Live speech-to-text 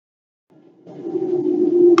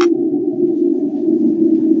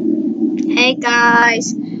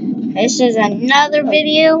guys, this is another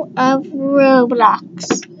video of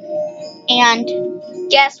Roblox, and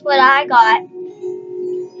guess what I got?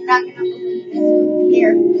 You're not gonna believe it.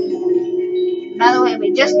 Here. By the way,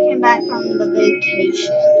 we just came back from the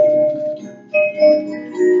vacation.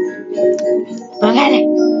 Look at it.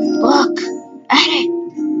 Look at it.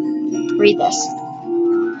 Read this.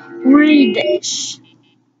 Read this.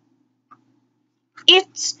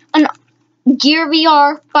 It's an Gear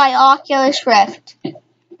VR by Oculus Rift.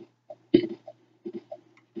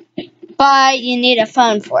 But you need a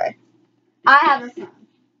phone for it. I have a phone.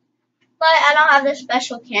 But I don't have the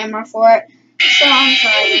special camera for it. So I'm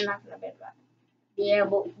sorry, you're not going to be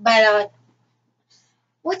able. But,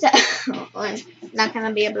 what's that? Not going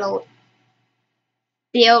to be able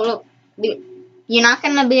to. You're not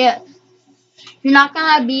going to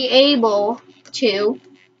be able to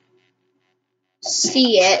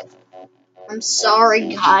see it. I'm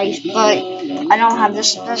sorry, guys, but I don't have the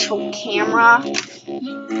special camera.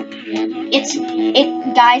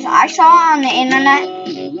 Guys, I saw on the internet.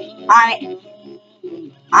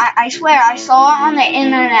 I swear I saw it on the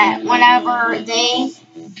internet whenever they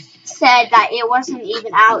said that it wasn't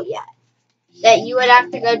even out yet. That you would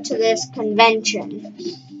have to go to this convention.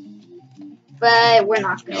 But we're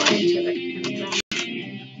not going to the convention.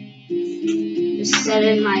 Just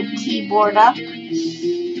setting my keyboard up.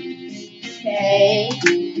 Okay.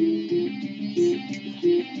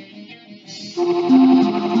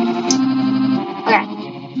 Okay.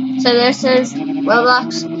 So this is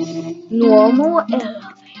Roblox normal elevator.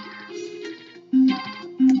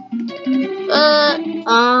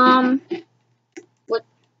 What?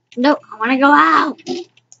 No, I want to go out.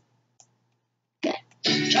 Okay.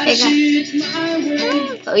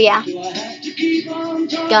 Oh yeah.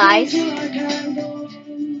 Guys.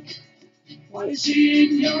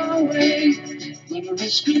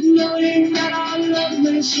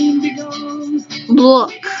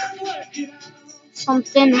 Look.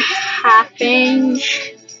 Something happened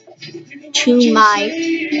to my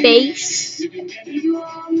face.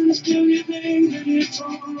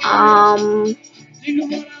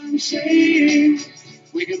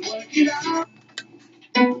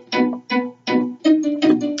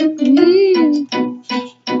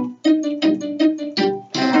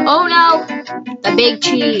 Oh no, the big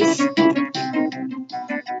cheese.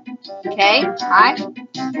 Okay, hi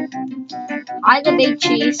the big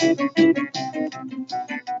cheese.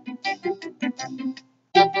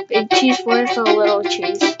 Big cheese versus a little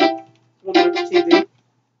cheese.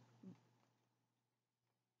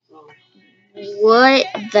 What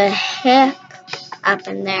the heck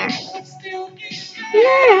happened there?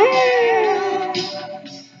 Yeah.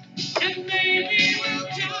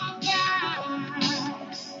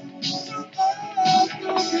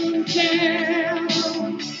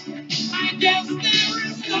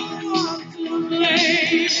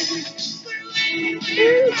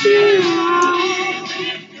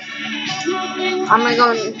 Am I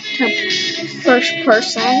going to first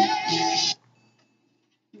person?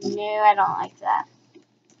 No, I don't like that.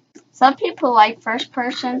 Some people like first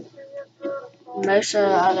person. Most of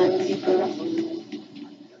the other people don't.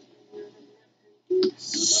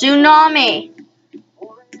 Tsunami!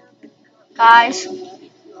 Guys,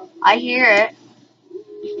 I hear it.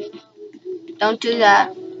 Don't do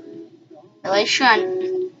that. Really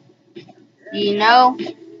shouldn't. You know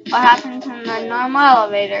what happens in the normal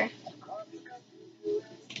elevator?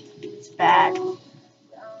 It's bad.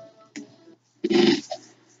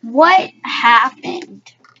 What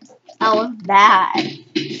happened? That was bad.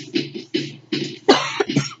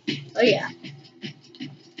 Oh yeah.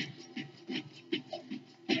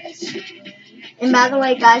 And by the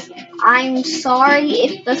way, guys, I'm sorry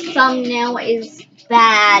if the thumbnail is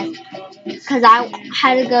bad, because I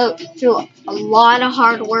had to go through a lot of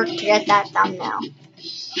hard work to get that thumbnail.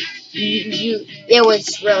 It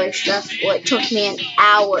was really stressful. It took me an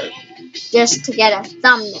hour just to get a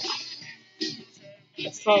thumbnail.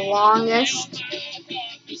 It's the longest.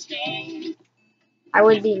 I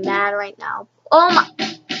would be mad right now. Oh my.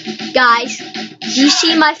 Guys, do you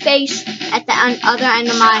see my face at the other end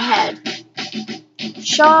of my head?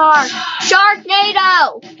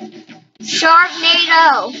 Sharknado!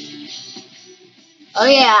 Sharknado! Oh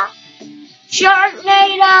yeah.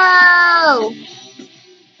 Sharknado!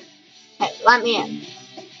 Hey, let me in.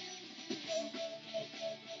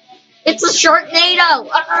 It's a Sharknado!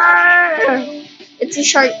 Arrgh! It's a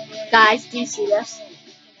shark. Guys, do you see this?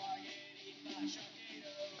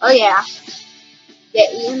 Oh yeah.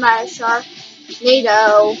 Get eaten by a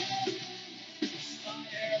Sharknado.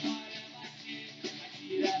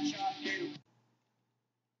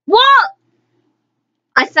 What?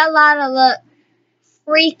 I fell out of the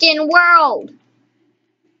freaking world.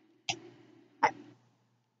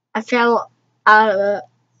 I fell out of the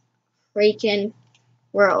freaking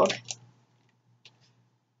world.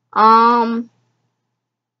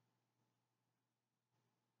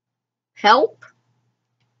 Help?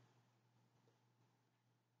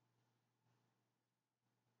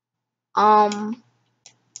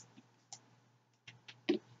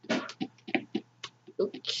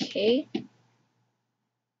 Okay.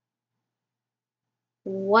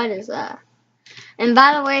 What is that? And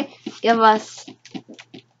by the way,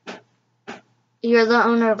 you're the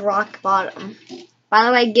owner of Rock Bottom. By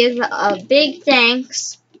the way, give a big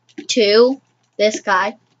thanks to this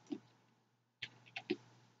guy.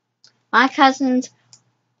 My cousins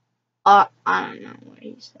are, I don't know what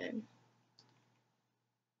he said.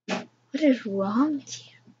 What is wrong with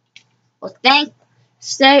you? Well,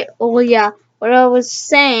 what I was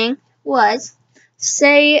saying was,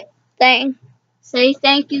 say thank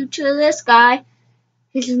you to this guy.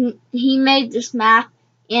 He made this map,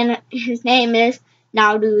 and his name is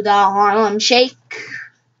Now Do the Harlem Shake.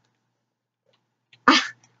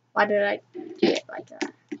 Why did I do it like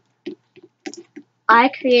that? I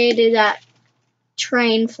created that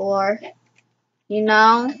train floor, you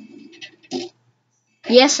know?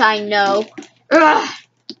 Yes, I know. Ugh.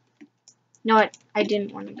 No, I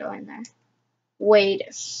didn't want to go in there. Wait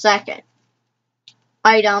a second.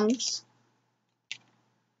 Items.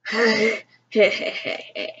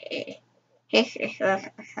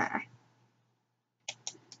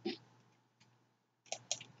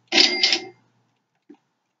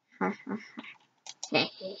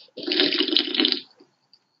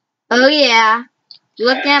 Oh yeah,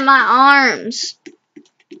 look at my arms.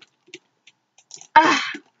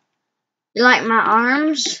 You like my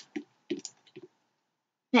arms?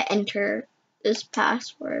 Enter this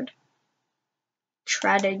password.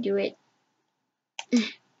 Try to do it.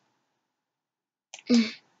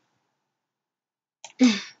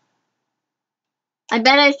 I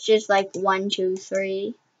bet it's just like 1, 2,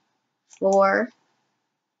 3, 4,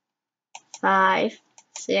 5,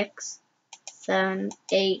 6, 7,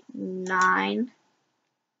 8, 9.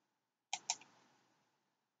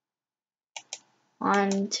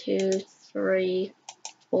 1, 2, 3,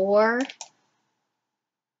 4.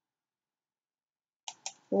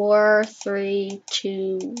 4, 3,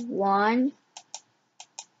 2, 1.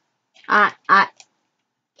 I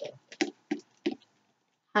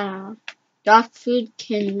don't know. Dog food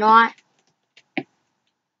cannot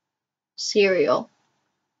cereal.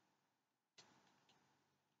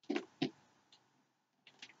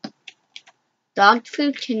 Dog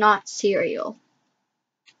food cannot cereal.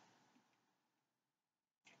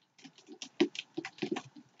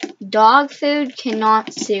 Dog food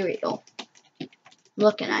cannot cereal. I'm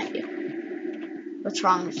looking at you. What's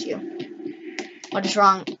wrong with you? What is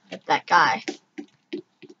wrong with that guy?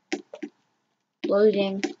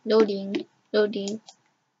 Loading, loading, loading.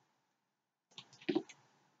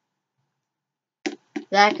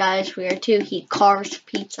 That guy's weird too. He carves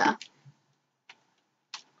pizza.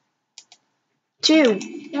 2,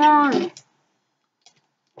 1.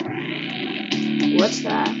 What's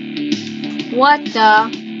that? What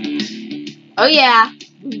the? Oh yeah.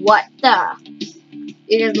 What the?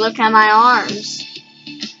 You just look at my arms.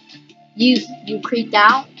 You creeped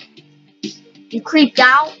out? You creeped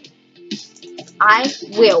out? I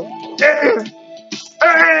will.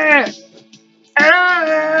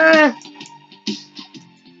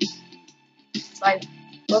 Like,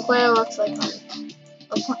 look what it looks like.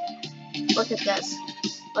 Look at this.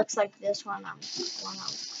 Looks like this one I was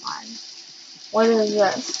climbing. What is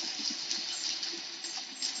this?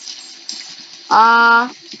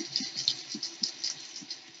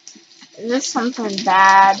 Is this something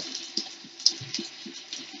bad?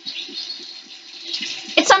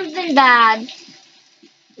 It's something bad.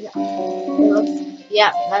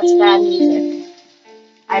 Yeah, that's bad music.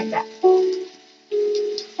 I bet.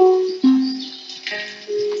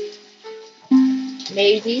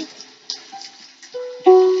 Maybe.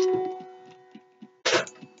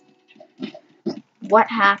 What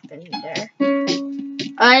happened there?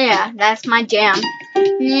 Oh yeah, that's my jam.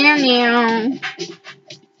 Meow meow.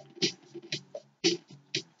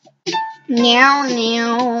 Meow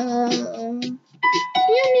meow. Meow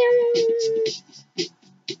meow.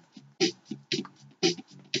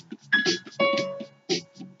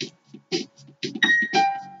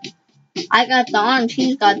 I got the arms,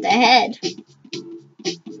 he's got the head.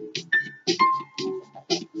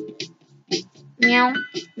 Meow,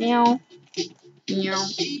 meow, meow.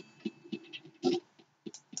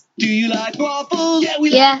 Do you like waffles? Yeah,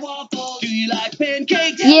 we like waffles. Do you like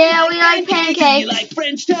pancakes? Yeah, we like pancakes. Do you like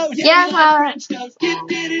French toast? Yeah, Do you like how? French toast? Get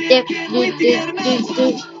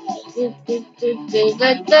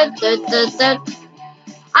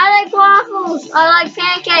I like waffles. I like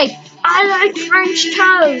pancakes. I like French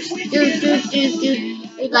toast.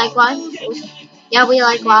 We like waffles. Yeah, we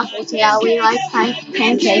like waffles. Yeah, we like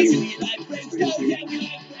pancakes.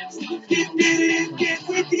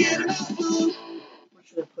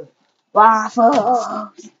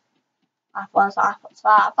 Waffles. Waffles, waffles, waffles,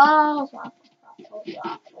 waffles, waffles,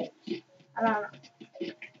 waffles. I don't know.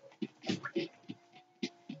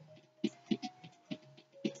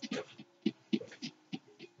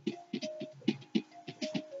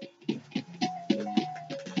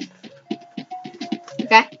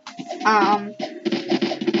 Okay.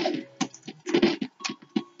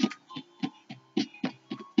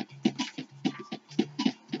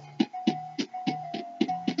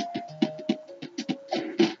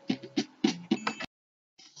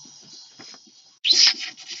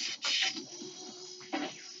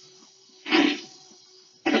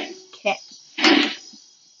 Okay.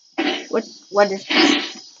 What is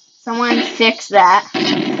this? Someone fix that.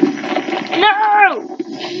 No!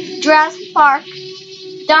 Jurassic Park.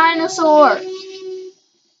 Dinosaur.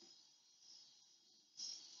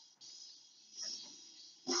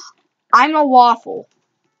 I'm a waffle.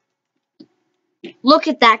 Look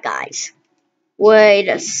at that, guys. Wait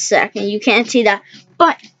a second. You can't see that.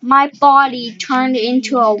 But my body turned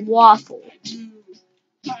into a waffle.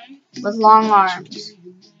 With long arms.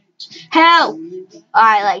 Help!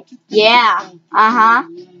 Yeah. Uh-huh.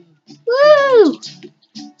 Woo!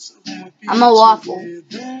 I'm a waffle.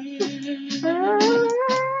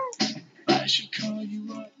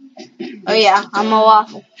 Oh yeah, I'm a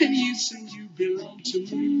waffle.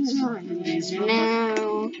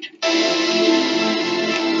 No.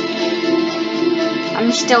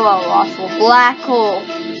 I'm still a waffle. Black hole.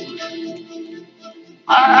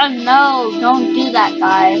 Oh no, don't do that,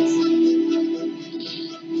 guys.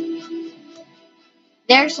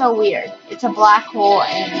 They're so weird. It's a black hole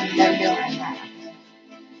and they're doing that.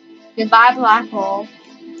 Goodbye, black hole.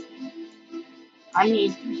 I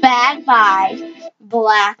mean, bad bye,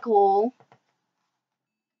 black hole.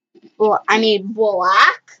 Well, I mean,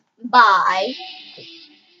 black bye.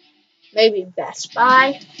 Maybe Best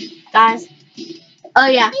Buy. Guys. Oh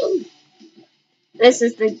yeah. This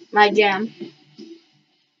is my jam.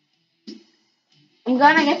 I'm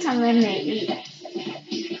gonna get some lemonade.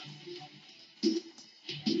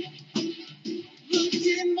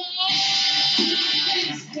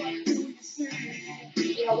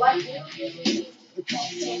 Yeah, what?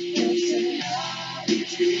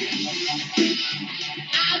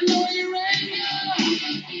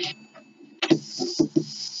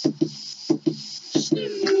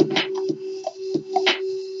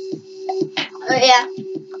 Oh yeah.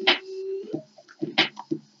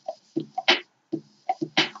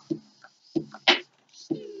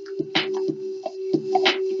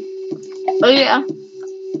 Oh yeah.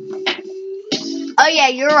 Oh yeah,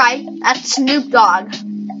 you're right. That's Snoop Dogg.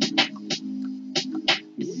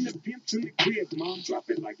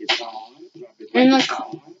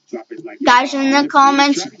 Guys, in the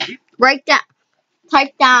comments,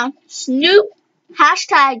 type down Snoop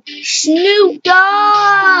hashtag Snoop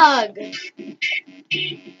Dogg.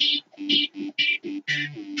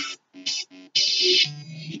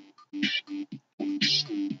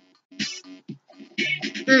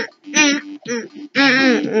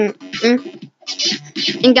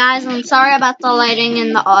 And guys, I'm sorry about the lighting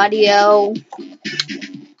and the audio.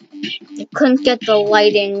 I couldn't get the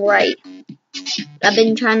lighting right. I've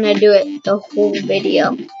been trying to do it the whole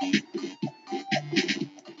video.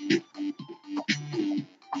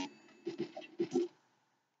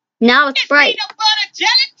 Now it's bright.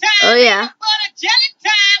 Oh yeah.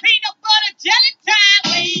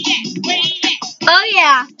 Oh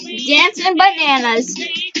yeah. Dancing bananas.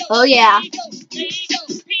 Oh yeah.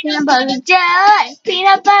 Peanut butter jelly.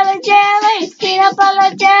 Peanut butter jelly. Peanut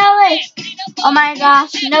butter jelly. Oh my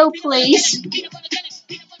gosh, no please.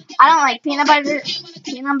 I don't like peanut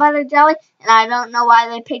butter jelly, and I don't know why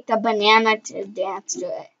they picked a banana to dance to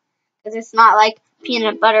it. Because it's not like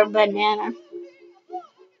peanut butter banana.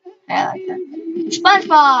 I like that.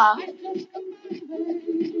 SpongeBob!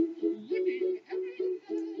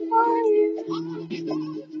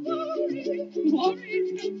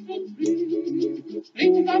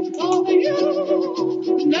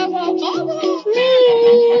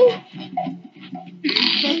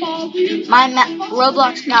 My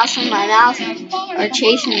Roblox mouse and my mouse are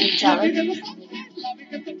chasing each other.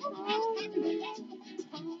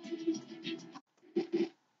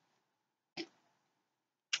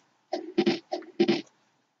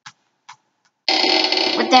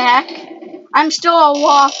 the heck? I'm still a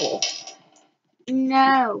waffle.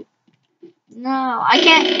 No. No, I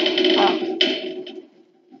can't.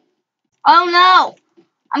 Oh no!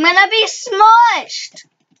 I'm gonna be smushed!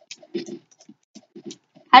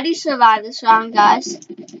 How do you survive this round, guys?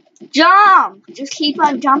 Jump! Just keep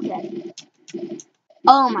on jumping.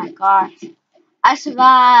 Oh my gosh. I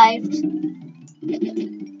survived.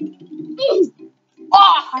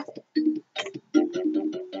 Oh,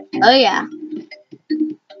 oh yeah.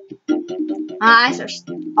 My eyes are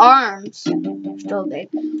arms. Still big.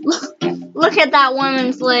 Look at that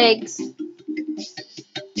woman's legs.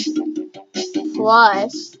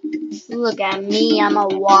 Plus, look at me. I'm a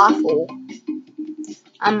waffle.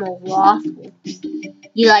 I'm a waffle.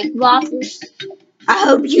 You like waffles? I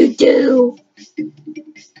hope you do.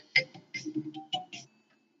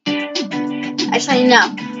 Actually,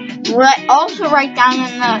 no. Also write down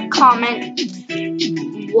in the comment,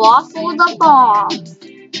 waffle the bomb.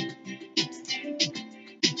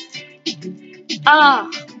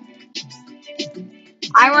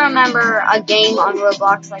 I remember a game on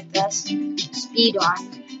Roblox like this.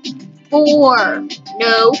 Speedrun. 4.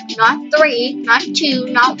 No, not 3, not 2,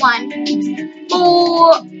 not 1.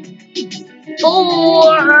 4.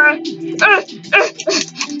 4.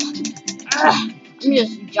 I'm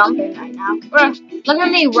just jumping right now. Look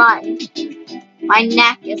at me run. My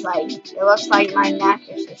neck is like, it looks like my neck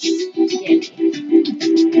is just skinny.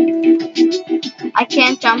 I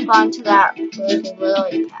can't jump onto that those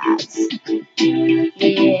lily pads. Yeah.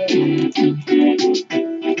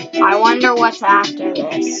 I wonder what's after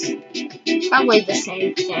this. Probably the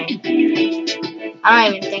same thing. I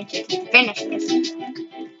don't even think you can finish this.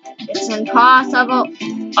 It's impossible.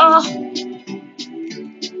 Oh!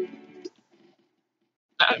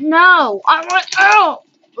 No! I want out!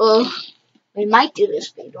 Ugh. We might do the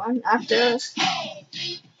speed one after this.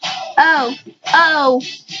 Oh! Oh!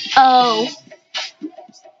 Oh!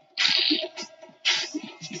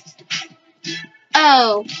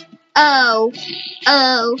 Oh! Oh!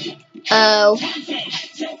 Oh! Oh!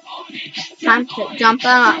 Time to jump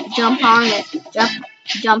on it. Jump on it.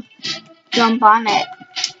 Jump on it.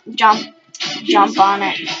 Jump on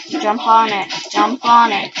it. Jump on it. Jump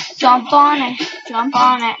on it. Jump on it. Jump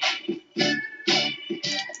on it.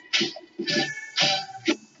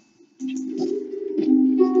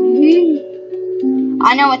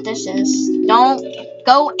 I know what this is. Don't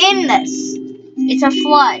go in this. It's a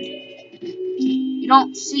flood. You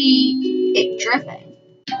don't see it dripping.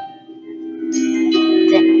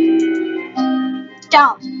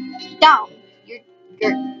 Dumb. Dumb.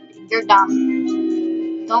 You're dumb.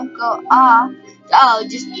 Don't go up. Oh,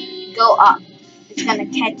 just go up. It's gonna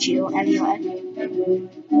catch you anyway.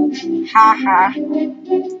 Haha.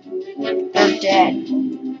 They're dead.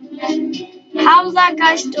 How's that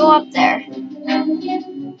guy still up there?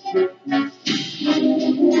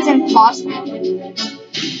 It's impossible.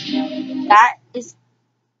 That is.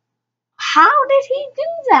 How did he do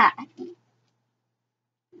that?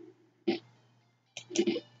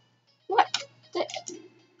 What?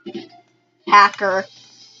 Hacker.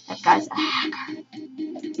 That guy's a hacker.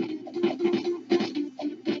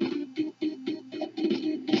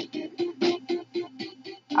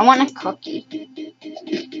 I want a cookie.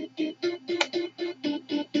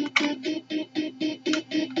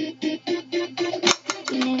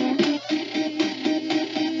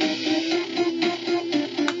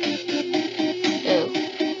 Ooh.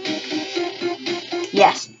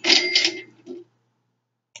 Yes.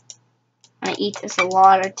 I eat this a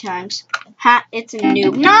lot of times. Ha! It's a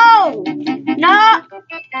noob. No! No!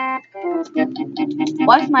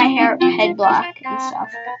 Why's my head black and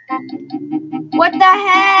stuff? What the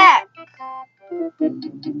heck?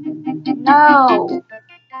 No!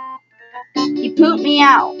 You pooped me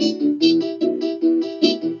out.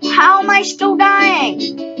 How am I still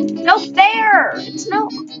dying? No fair! It's no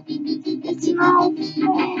fair.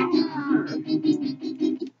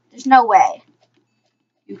 There's no way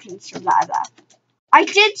you can survive that. I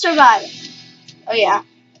did survive it. Oh yeah.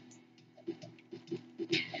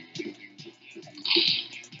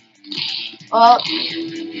 Oh,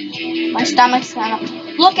 my stomach's kind of.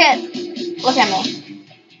 Look at me.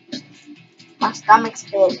 My stomach's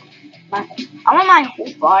big. I want my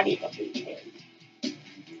whole body to be big.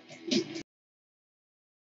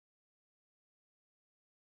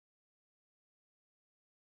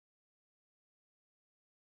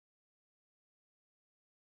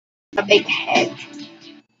 A big head.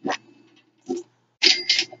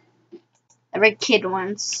 Every kid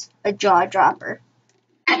wants a jaw dropper.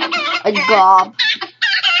 A gob.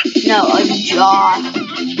 No, a jaw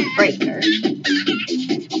breaker.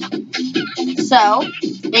 So,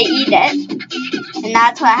 they eat it. And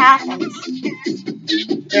that's what happens.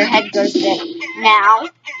 Your head goes big. Now,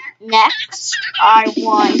 next, I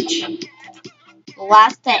want the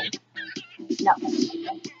last thing. No.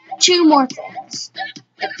 2 more things.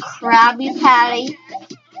 The Krabby Patty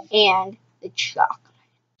and the chocolate.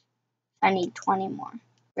 I need 20 more.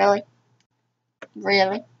 Really?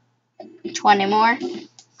 Really? 20 more?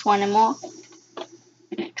 20 more?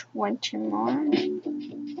 20 more?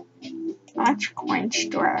 How much coins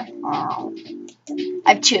do I have? Oh.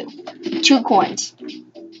 I have 2. 2 coins.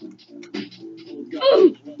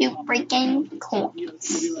 You freaking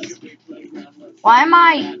coins. Why am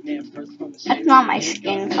I... That's not my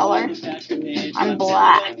skin color. I'm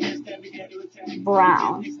black.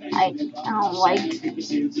 Brown. I don't like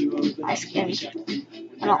my skin.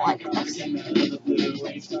 I don't like this.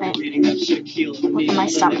 Look at my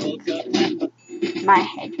stomach. My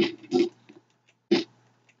head.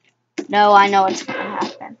 No, I know what's gonna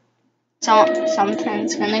happen.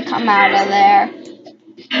 Something's gonna come out of there.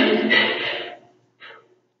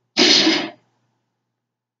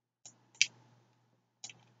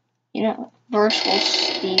 You know, versus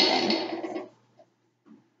Steven.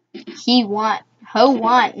 He won. Who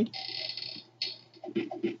won?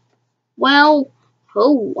 Well,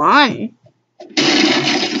 who won?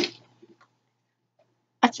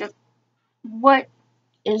 That's just, what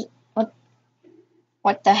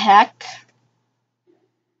the heck?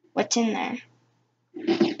 What's in there?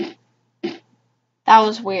 That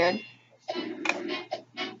was weird.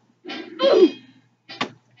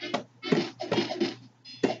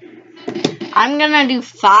 I'm gonna do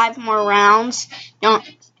 5 more rounds. No,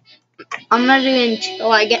 I'm gonna do it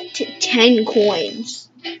until I get to 10 coins.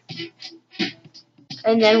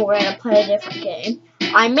 And then we're gonna play a different game.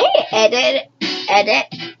 I may edit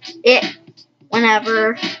it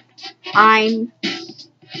whenever I'm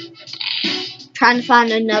trying to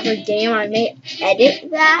find another game. I may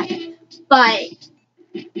edit that, but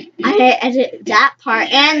I edit that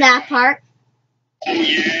part and that part. Oh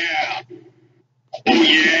yeah! Oh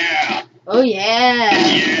yeah! Oh yeah!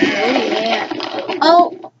 Oh yeah!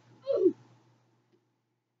 Oh!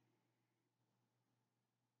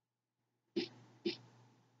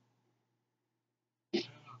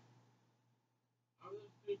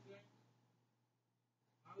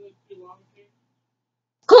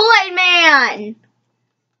 Kool-Aid Man!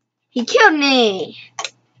 He killed me!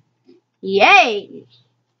 Yay!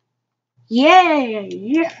 Yay!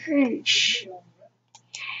 Yes!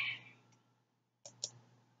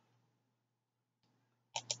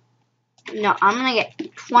 No, I'm gonna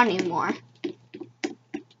get 20 more.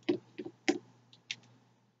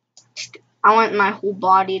 I want my whole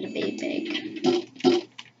body to be big.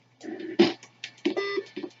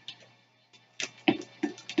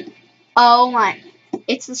 Oh my.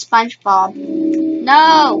 It's the SpongeBob.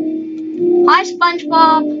 No! Hi,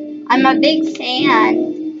 SpongeBob! I'm a big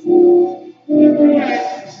fan.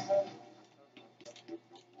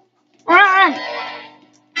 Run!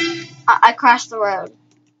 I crossed the road.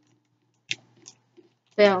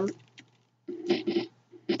 Boom.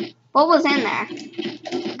 What was in there?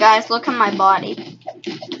 Guys, look at my body.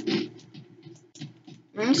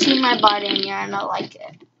 You're gonna see my body and you're gonna like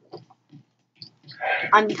it.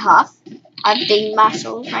 I'm tough. I have big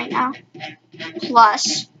muscles right now.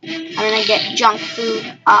 Plus, I'm gonna get junk food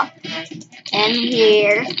up in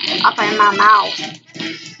here, up in my mouth.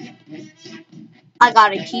 I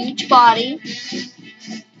got a huge body.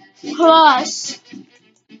 Plus,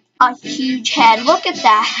 a huge head. Look at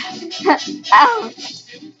that. Oh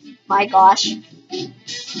my gosh.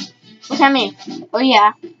 Look at me. Oh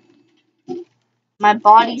yeah. My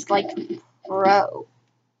body's like pro.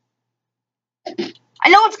 I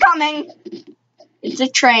know it's coming. It's a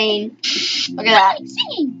train. Look at that.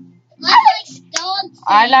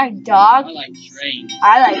 I like dogs. I like trains.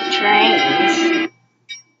 I like trains.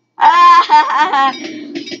 Ah,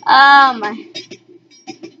 oh my.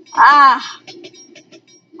 Ah.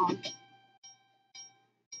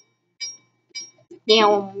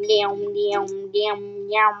 Yum, yum, yum, yum,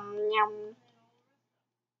 yum, yum.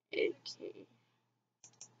 Okay.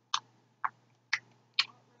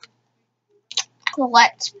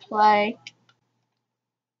 Let's play.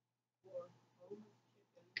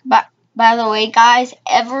 But by the way, guys,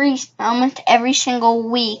 every single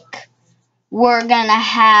week, we're gonna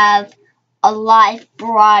have a live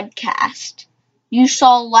broadcast. You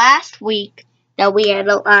saw last week that we had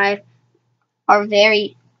our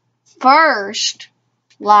very first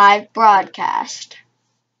live broadcast.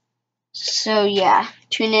 So yeah,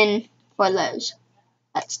 tune in for those.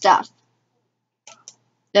 That stuff.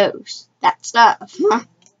 That stuff.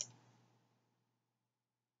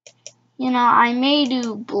 You know, I may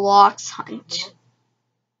do blocks hunt.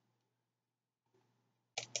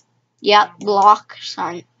 Yep, block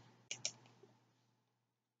hunt.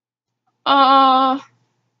 Oh,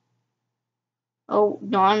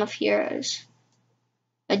 Dawn of Heroes.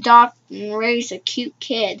 Adopt and raise a cute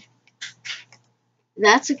kid.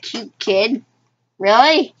 That's a cute kid.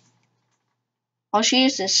 Really? All she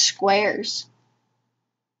uses is squares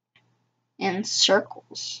and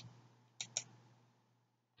circles.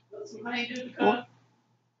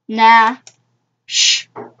 Nah. Shh.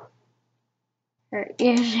 Where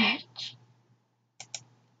is it?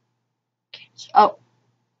 Oh.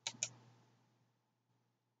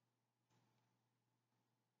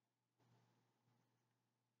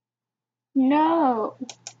 No.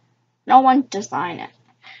 No one designed it.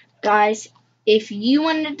 Guys, if you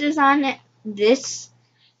want to design it this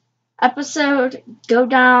episode, go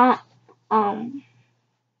down,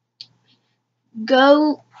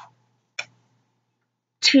 go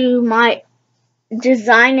to my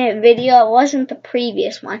design it video. It wasn't the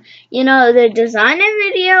previous one. You know, the design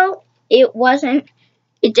it video, it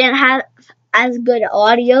didn't have as good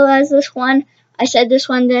audio as this one. I said this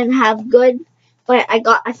one didn't have good, but I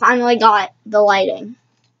finally got the lighting.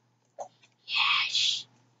 Yes.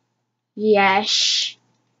 Yes.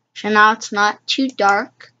 So now it's not too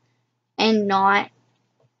dark and not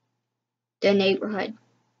the neighborhood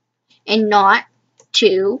and not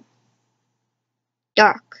too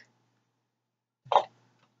dark.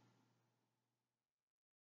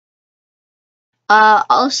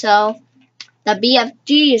 Also, the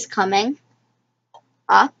BFG is coming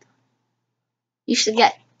up. You should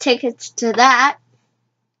get tickets to that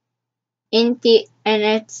and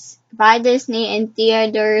it's by Disney in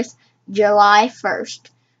theaters July 1st.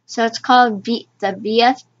 So it's called the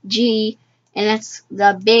BFG, and it's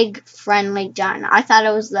the Big Friendly Giant. I thought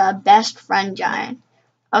it was the Best Friend Giant.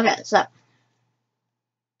 Okay, so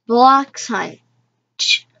Blox Hunt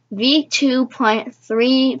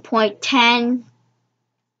V2.3.10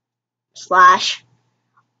 slash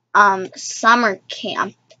summer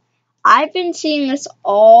camp. I've been seeing this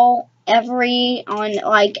on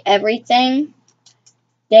like everything.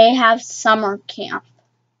 They have summer camp.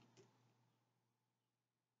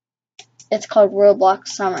 It's called Roblox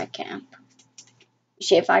Summer Camp.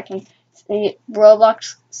 See if I can see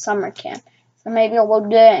Roblox Summer Camp. So maybe we'll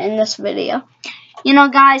do it in this video. You know,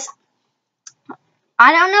 guys,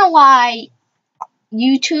 I don't know why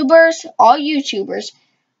all YouTubers,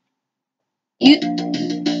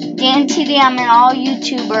 DNTDM and all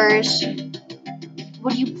YouTubers,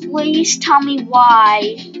 would you please tell me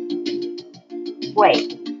why?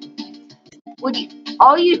 Wait.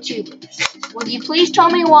 All YouTubers, would you please tell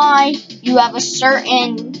me why you have a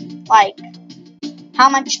certain, like, how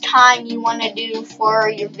much time you want to do for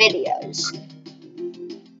your videos?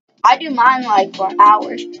 I do mine, like, for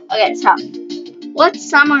hours. Okay, so, what's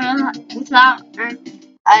summer without an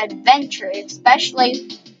adventure, especially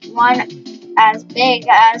one as big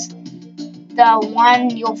as the one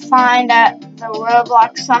you'll find at the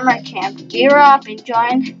Roblox Summer Camp? Gear up and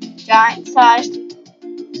join giant-sized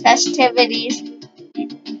festivities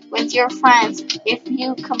with your friends. If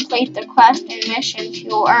you complete the quest and missions,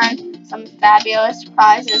 you'll earn some fabulous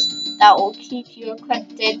prizes that will keep you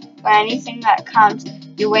equipped for anything that comes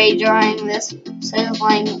your way during this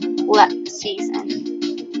sizzling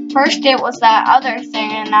season. First it was that other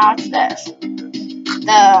thing, and now it's this.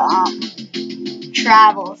 The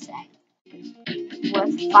travel thing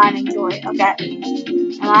with Finding Dory. Okay.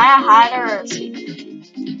 Am I a hider or a seeker?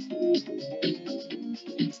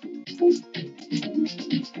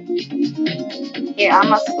 Here,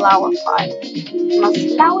 I'm a flower pot. I'm a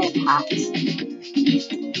flower pot.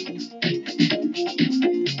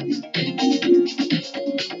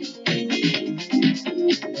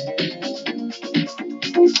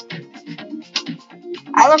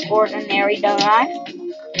 I look ordinary, don't I?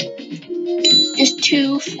 Just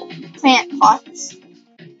 2 plant pots.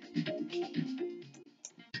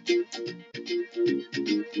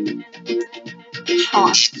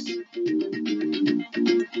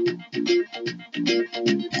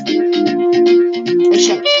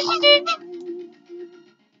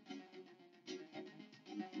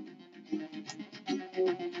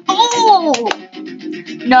 Oh!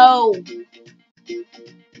 No!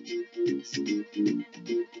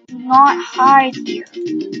 Do not hide here.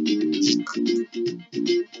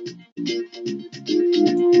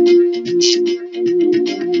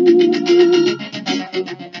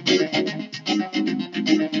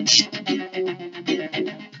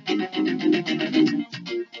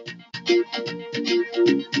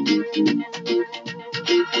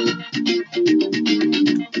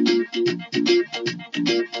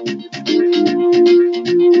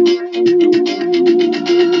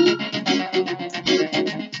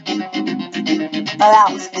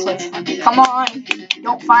 that was a close one. Come on.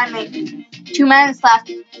 Don't find me. 2 minutes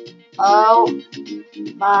left. Oh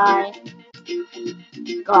my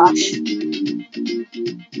gosh.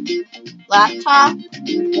 Laptop?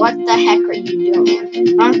 What the heck are you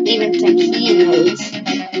doing? I don't even think he knows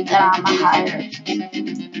that I'm a hired.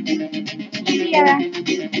 Yeah.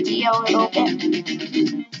 See a little bit.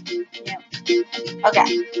 Yeah. Okay.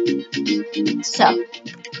 So.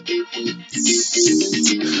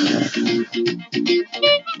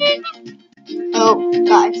 Oh,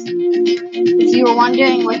 guys. If you were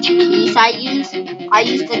wondering which keys I use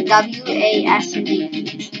the WASD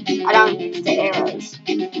keys. I don't use the arrows.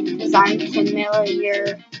 Because I'm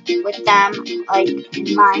familiar with them, like in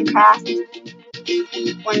Minecraft.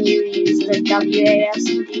 When you use the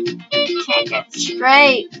WASD, you can't get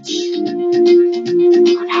straight.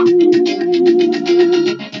 Oh no.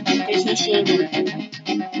 Did he see me?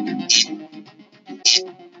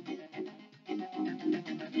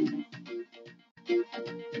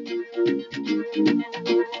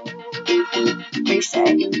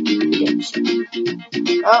 Reset.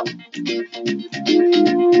 Oh.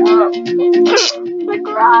 Oh. I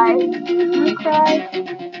cried. I cried.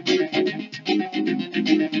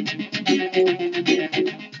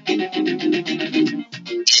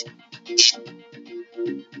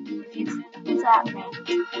 Who's at me?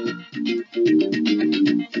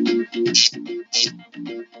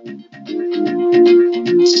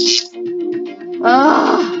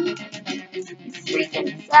 Ugh. You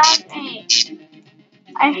freaking zapped me.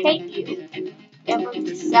 I hate you. You ever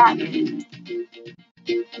zap me?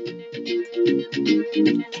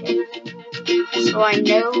 So I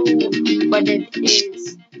know what it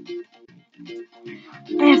is.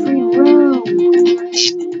 Every room.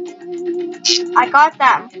 I got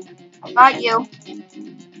them. I got you.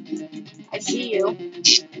 I see you.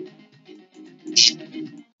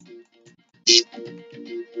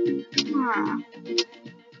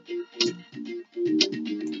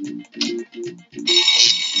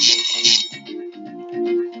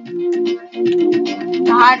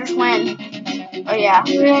 The hiders win. Oh yeah.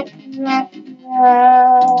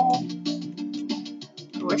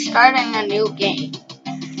 We're starting a new game.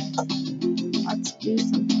 Let's do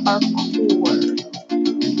some parkour.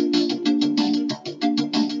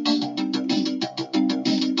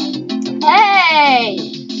 Hey!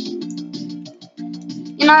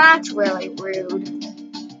 You know, that's really rude.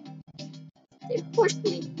 They pushed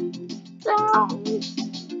me down.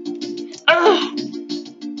 Ugh.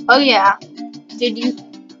 Oh yeah.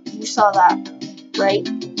 You saw that, right?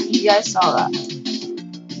 You guys saw that.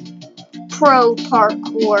 Pro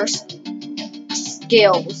parkour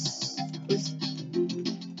skills.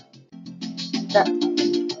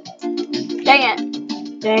 Dang it.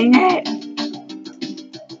 Dang it.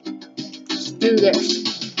 Let's do this.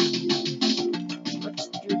 Let's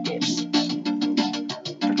do this.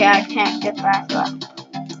 Okay, I can't get back up.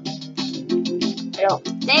 I don't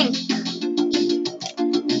think.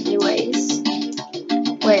 Anyways.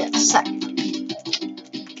 Wait a second.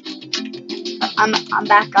 I'm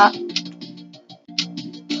back up.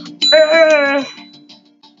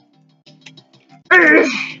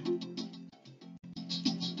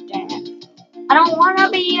 Dang it. I don't want to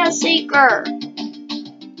be a seeker.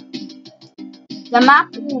 The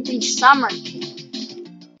map will be summer camp.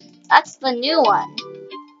 That's the new one.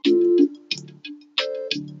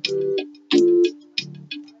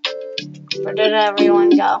 Where did everyone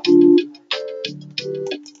go?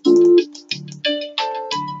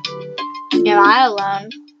 Am I alone?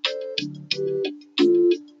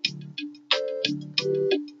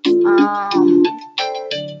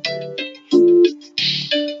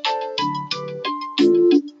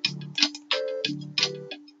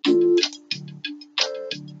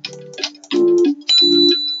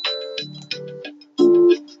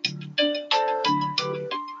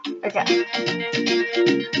 Okay.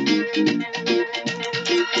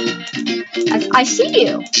 I see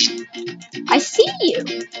you. I see you.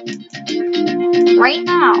 Right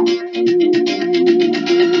now.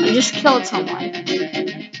 I just killed someone.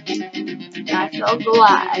 And I feel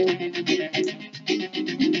glad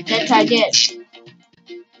that I did.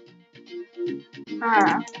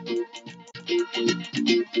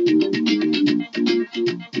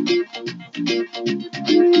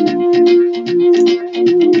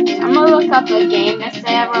 I'm gonna look up a game if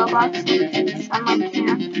they have Roblox. Summer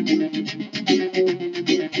camp.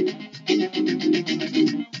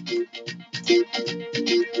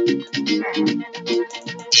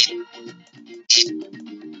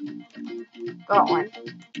 Got one.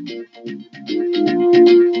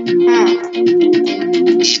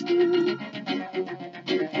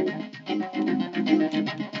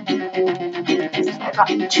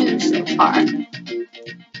 2 so far.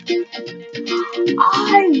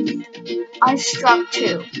 I struck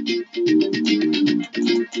 2.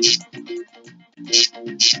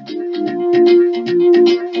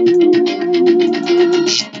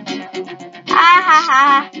 Ah ha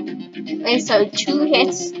ha. Okay, so 2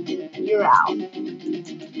 hits, you're out.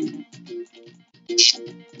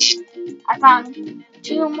 I found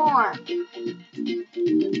 2 more.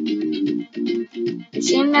 They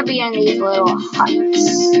seem to be in these little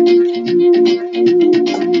huts.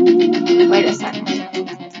 Wait a second.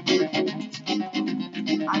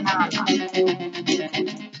 Oh, no.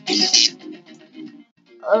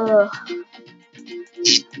 Ugh.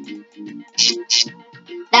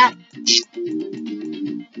 That.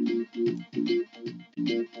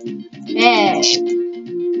 Yeah.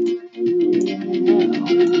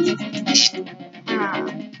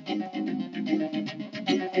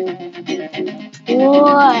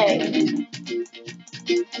 Boy.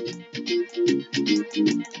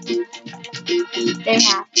 They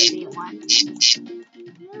have to be one.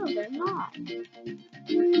 No, they're not.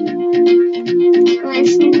 They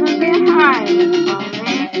seem to be hiding from me.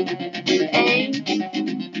 Hey.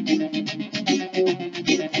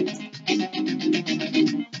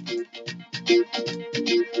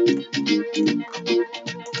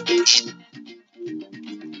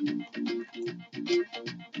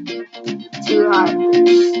 2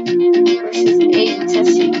 hiders versus 8 to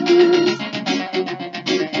seekers.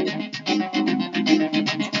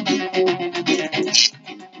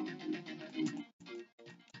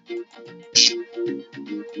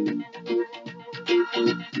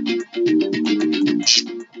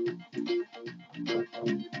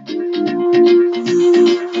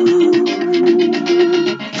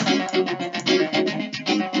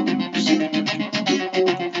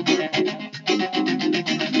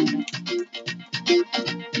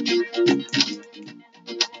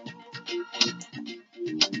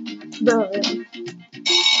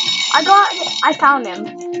 I found him.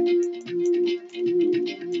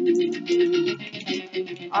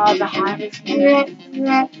 Oh, the hardest.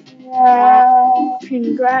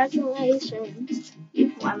 Congratulations.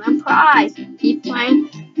 You've won a prize. Keep playing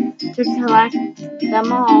to collect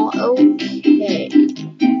them all. Okay.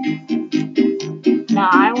 Now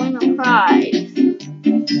I win a prize.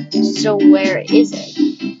 So where is it?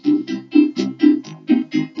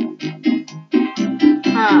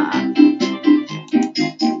 Huh.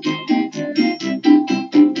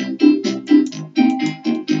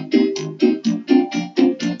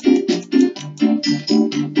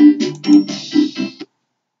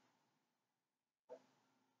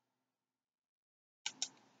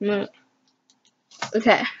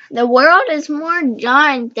 Okay. The world is more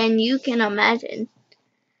giant than you can imagine.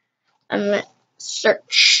 I'm gonna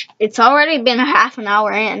search. It's already been half an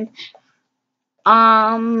hour in.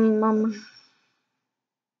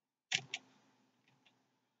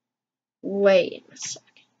 Wait a second.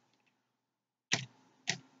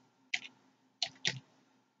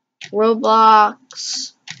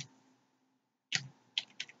 Roblox.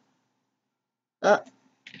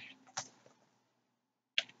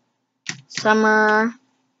 Summer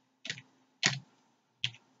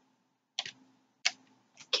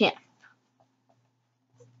camp.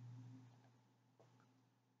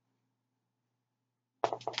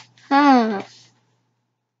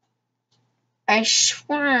 I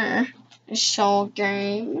swear I saw a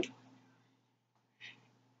game.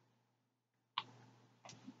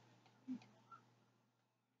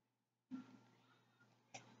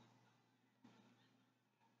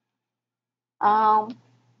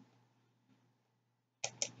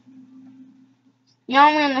 Yeah,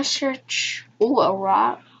 I'm gonna search. Ooh,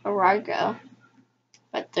 Arago.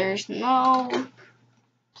 But there's no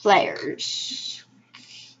players.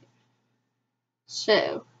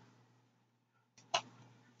 So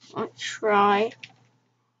let's try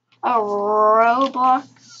a Roblox.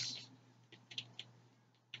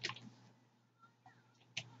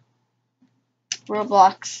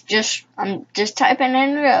 I'm just typing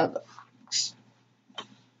in Roblox.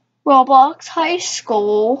 Roblox High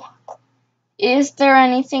School. Is there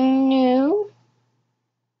anything new?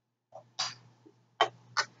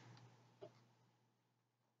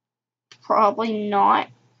 Probably not.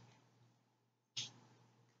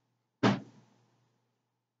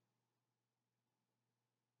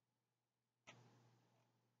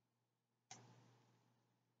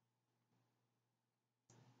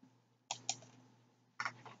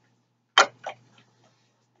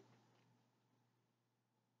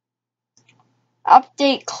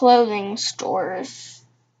 Update clothing stores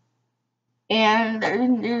and their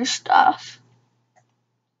new stuff.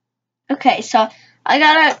 Okay, so I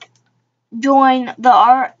gotta join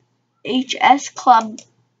the RHS club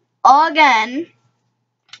again.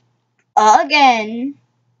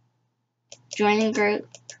 Joining group.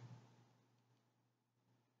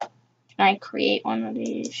 Can I create one of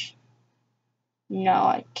these? No,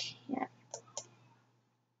 I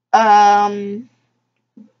can't.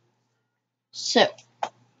 So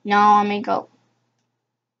now let me go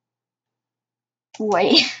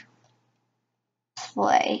play.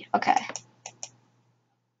 Okay.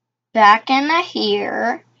 Back into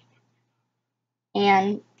here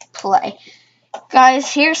and play.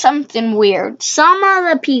 Guys, here's something weird. Some of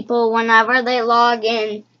the people, whenever they log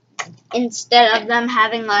in, instead of them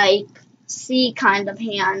having like C kind of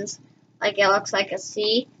hands, like it looks like a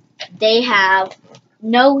C, they have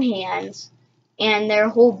no hands and their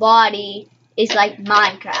whole body is like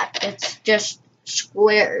Minecraft. It's just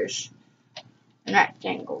squares and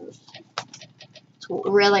rectangles. It's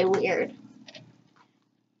really weird.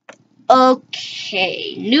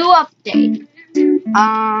 Okay, new update.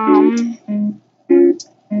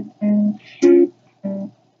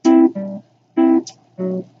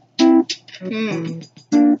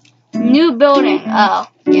 New building. Oh,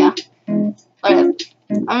 yeah. Whatever.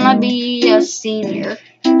 I'm gonna be a senior.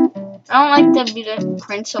 I don't like to be the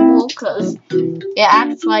principal because it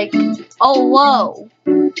acts like, oh, whoa.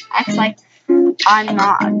 Acts like I'm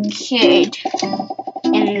not a kid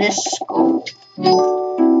in this school.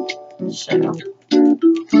 So,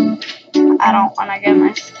 I don't want to get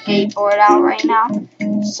my skateboard out right now.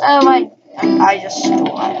 So, I just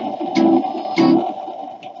stole it.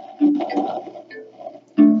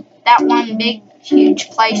 That one big, huge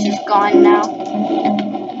place is gone now.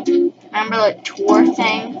 Remember the tour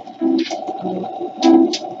thing?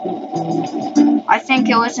 I think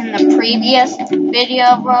it was in the previous video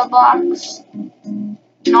of Roblox.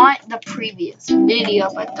 Not the previous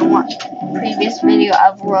video, but the previous video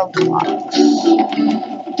of Roblox.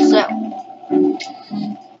 So,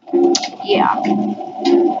 yeah.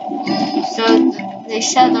 So, they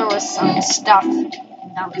said there was some stuff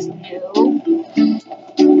that was new.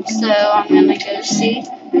 So, I'm gonna go see.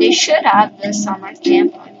 They should have the summer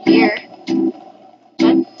camp on here.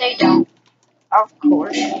 But they don't. Of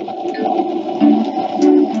course.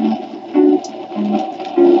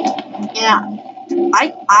 Yeah.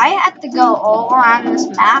 I had to go all around this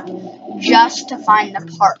map just to find the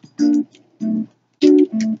park.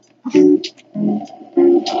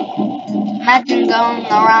 Imagine going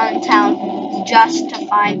around town just to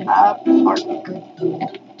find a park.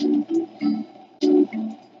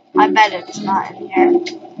 I bet it's not in here.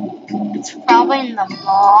 It's probably in the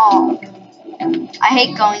mall. I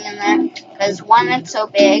hate going in there because one, it's so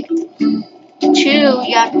big. Two,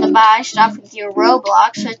 you have to buy stuff with your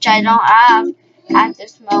Roblox, which I don't have at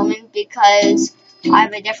this moment because I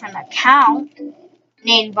have a different account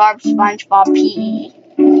named Barb SpongeBob PE.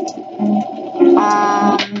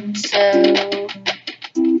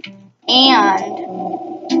 And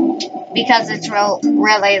because it's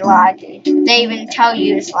really laggy. They even tell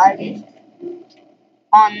you it's laggy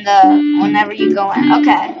on whenever you go in.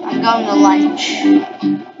 Okay, I'm going to lunch.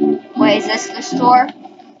 Wait, is this the store?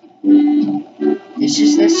 This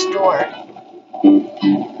is the store.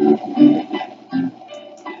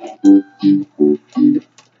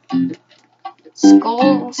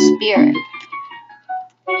 Skull Spirit.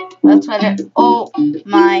 That's what it. Oh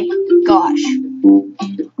my gosh.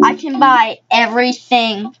 I can buy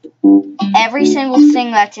everything. Every single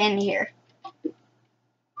thing that's in here.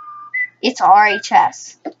 It's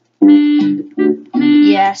RHS.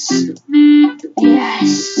 Yes.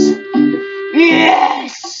 Yes.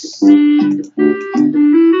 Yes.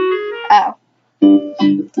 Oh.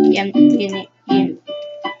 You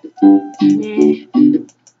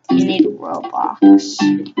need Roblox.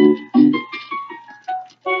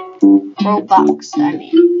 Robux, I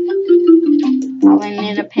mean. Probably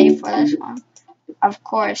need to pay for this one. Of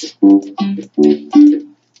course.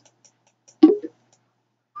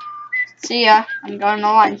 See ya. I'm going to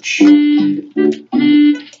lunch.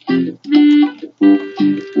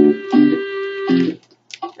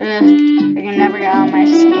 I can never get on my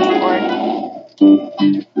skateboard.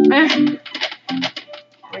 Here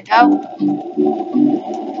we go.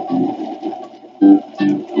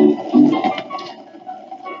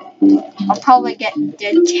 I'll probably get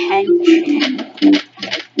detention.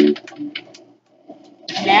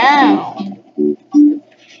 No.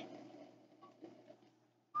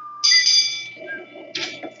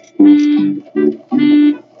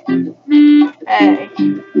 Hey.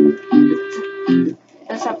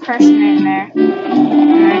 There's a person in there.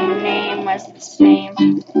 And their name was the same.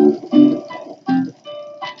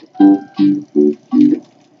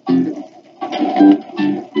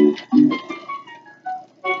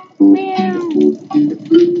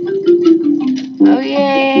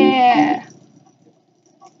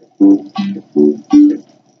 Oh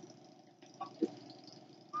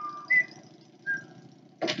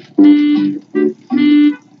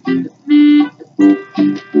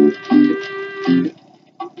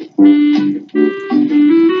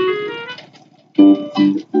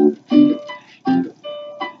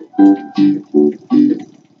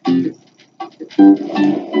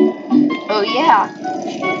yeah.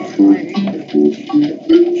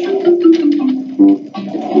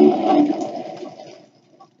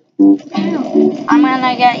 I'm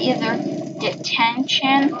gonna get either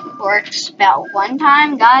detention or expelled. One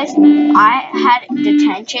time, guys, I had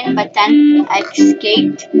detention, but then I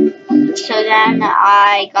escaped. So then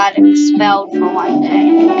I got expelled for one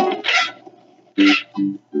day.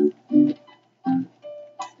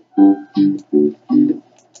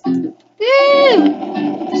 Woo!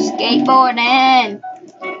 Skateboarding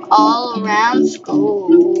all around school.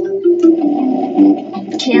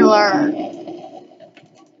 Killer.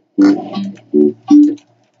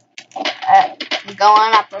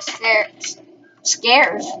 Going up the stairs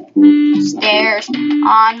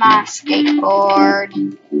on my skateboard.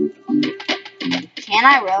 Can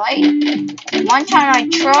I really? One time I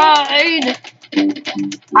tried.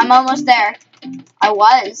 I'm almost there. I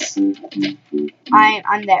was.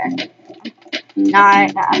 I'm there. Now I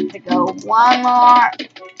have to go one more.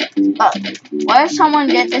 But what if someone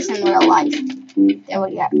did this in real life? They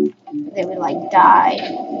would like die.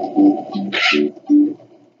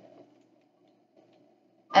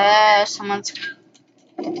 Someone's.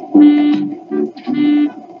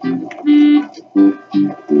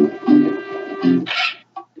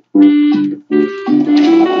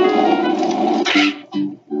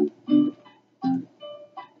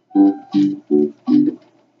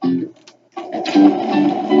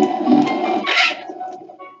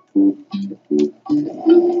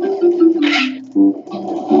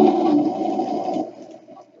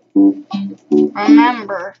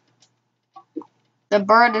 Remember, the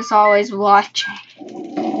bird is always watching.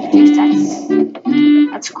 Dude,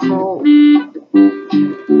 that's cruel.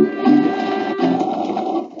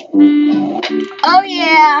 Oh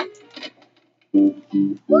yeah!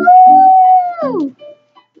 Woo!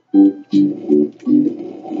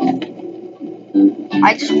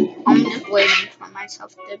 I'm just waiting for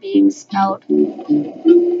myself to be expelled. I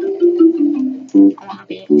want to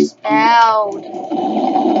be expelled.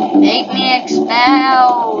 Make me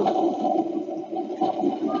expelled.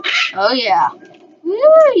 Oh yeah.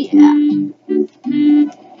 Woo yeah.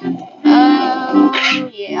 Oh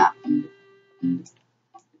yeah.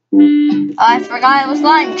 Oh, I forgot it was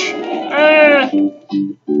lunch.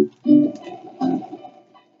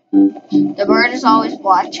 The bird is always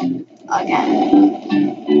watching again.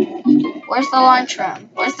 Where's the lunchroom?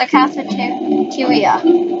 Where's the cafeteria?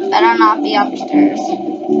 Better not be upstairs.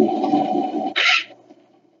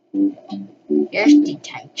 Here's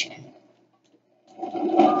detention.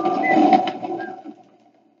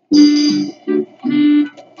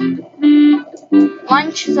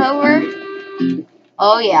 Lunch is over.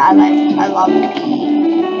 Oh yeah, I love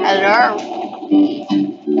pee. I love pee.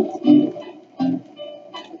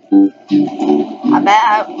 I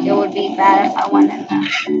bet it would be bad if I went in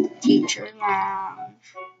the teacher's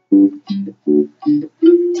lounge.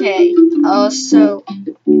 Okay, also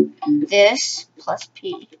this plus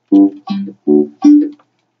P.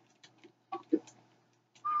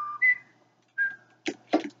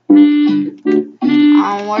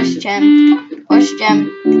 Where's Jim? Where's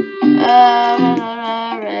Jim?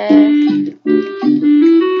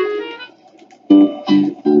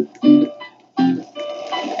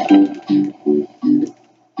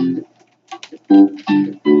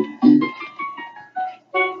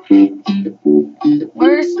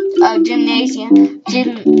 Where's gymnasium?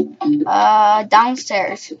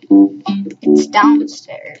 Downstairs. It's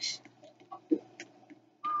downstairs.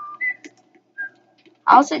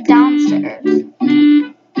 How's it downstairs?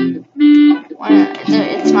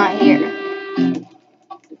 It's not here.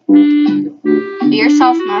 Be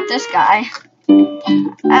yourself, not this guy.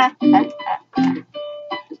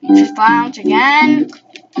 Teacher's lounge again.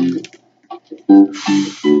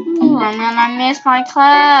 Ooh, I'm gonna miss my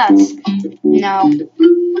class. No.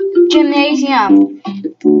 Gymnasium.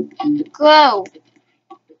 Go.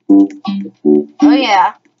 Oh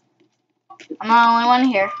yeah. I'm the only one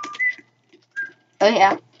here. Oh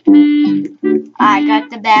yeah. I got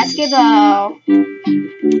the basketball.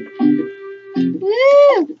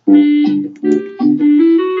 Woo!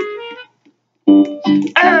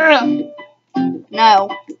 No.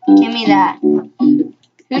 Give me that. Who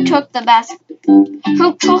took the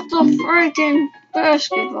Who took the freaking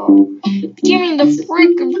basketball? Give me the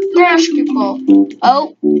freaking basketball.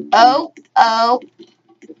 Oh.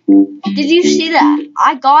 Did you see that?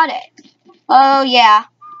 I got it. Oh, yeah.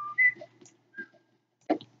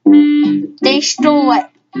 They stole it.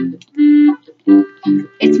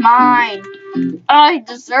 It's mine. I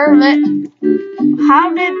deserve it.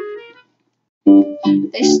 How did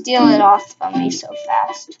they steal it off of me so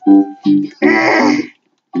fast?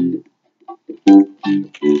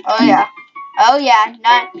 Oh, yeah. Oh, yeah.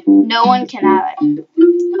 No one can have it.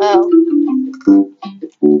 Oh.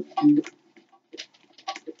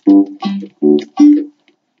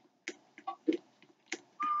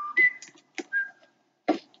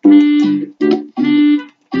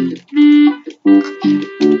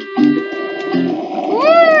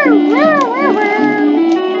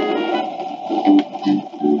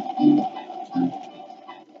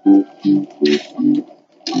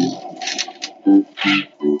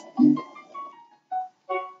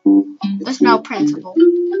 There's no principal.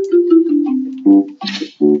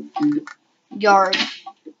 Yard.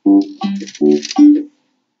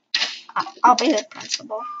 I'll be the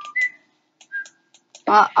principal.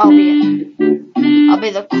 I'll be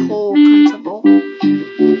the cool principal.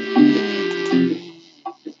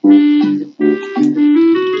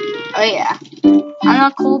 Oh yeah,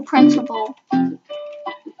 I'm a cool principal.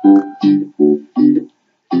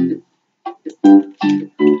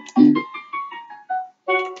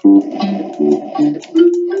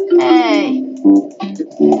 Hey.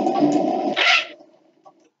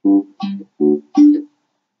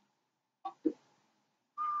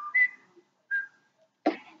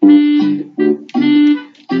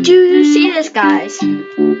 Do you see this, guys?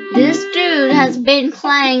 This dude has been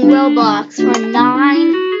playing Roblox for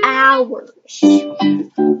 9 hours.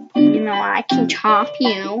 You know, I can chop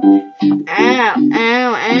you. Ow,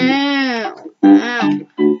 ow, ow, ow.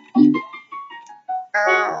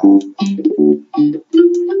 Ow.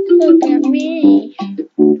 Look at me.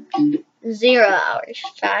 0 hours,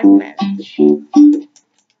 5 minutes.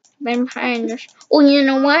 Been playing this. Oh, you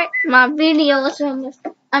know what? My video is almost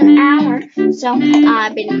an hour, so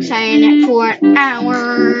I've been playing it for an hour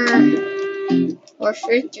or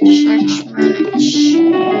 56 minutes.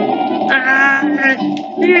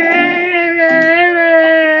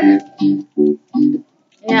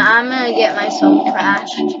 Yeah, I'm gonna get myself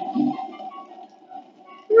crashed.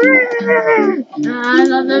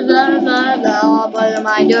 What am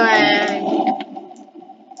I doing?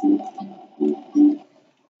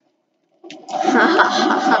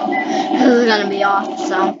 This is gonna be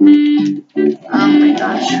awesome. Oh my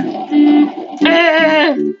gosh.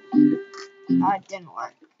 Oh, it didn't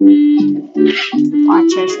work.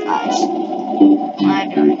 Watch this, guys. What am I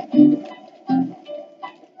doing?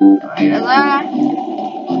 Right there.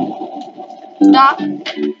 Stop.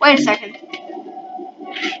 Wait a second.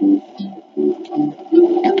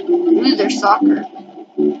 Ooh, there's soccer.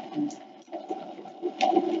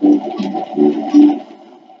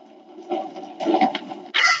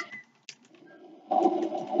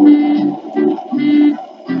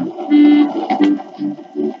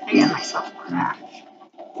 I got myself crashed.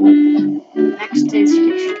 Next is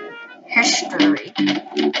history.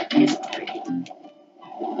 History.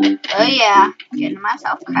 Oh yeah, getting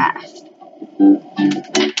myself crashed.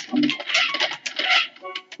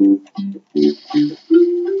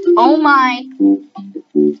 Oh my.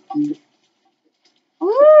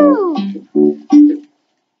 Woo!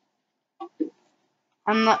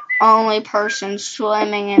 I'm the only person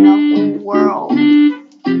swimming in the whole world.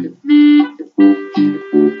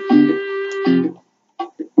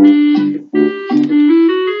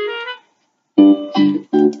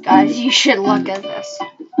 Guys, you should look at this.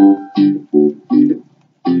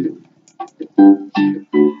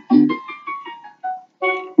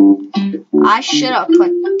 I should have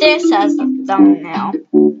put this as the thumbnail.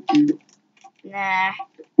 Nah.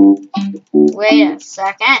 Wait a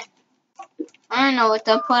second. I don't know what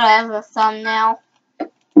to put as a thumbnail.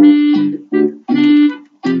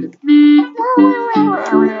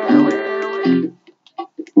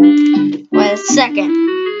 Wait a second.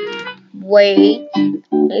 Wait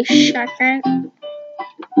a second.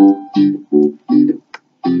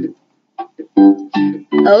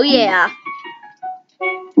 Oh yeah.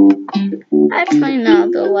 Actually, no,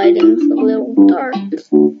 the lighting's a little dark.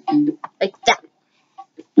 Like that.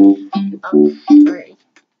 Okay.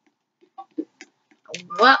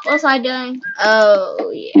 What was I doing?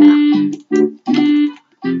 Oh yeah.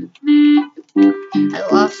 I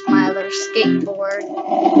lost my other skateboard.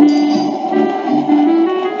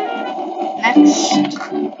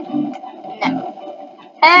 Next. No.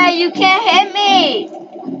 Hey, you can't hit me!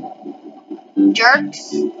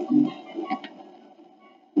 Jerks.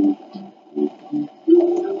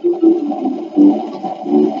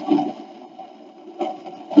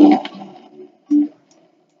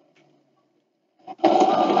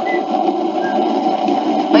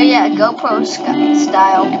 GoPro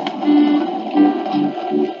style.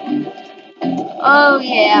 Oh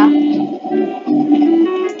yeah.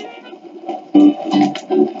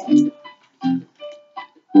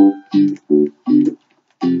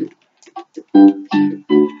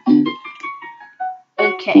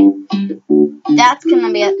 Okay. That's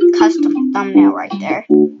gonna be a custom thumbnail right there.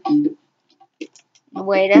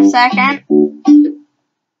 Wait a second.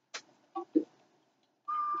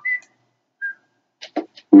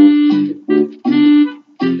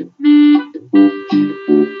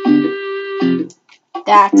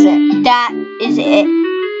 That's it. That is it.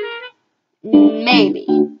 Maybe.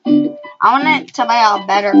 I want it to be a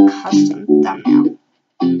better custom thumbnail.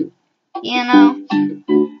 You know?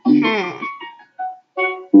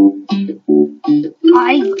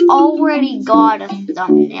 I already got a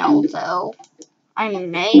thumbnail though. I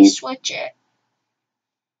may switch it.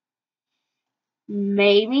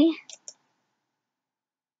 Maybe.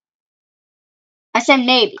 I said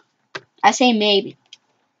maybe. I say maybe.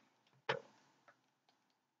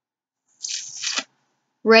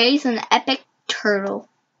 Raise an epic turtle.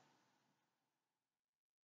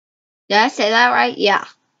 Did I say that right? Yeah.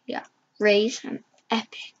 Yeah. Raise an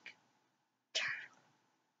epic turtle.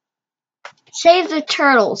 Save the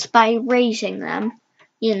turtles by raising them.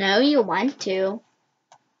 You know you want to.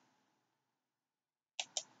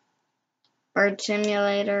 Bird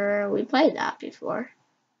Simulator. We played that before.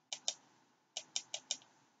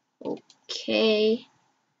 Okay.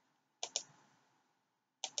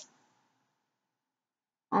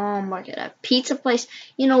 Work at a pizza place.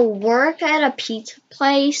 You know, work at a pizza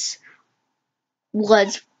place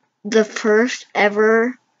was the first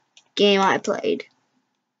ever game I played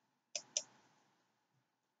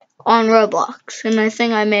on Roblox, and I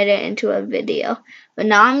think I made it into a video. But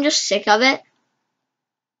now I'm just sick of it.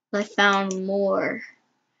 I found more.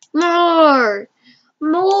 Why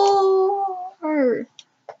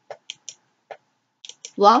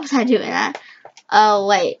was I doing that? Oh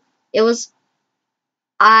wait, it was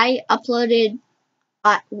I uploaded.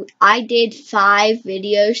 I did 5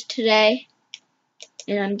 videos today,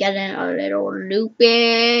 and I'm getting a little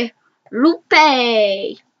loopy.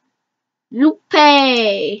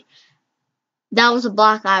 That was a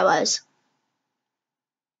block I was.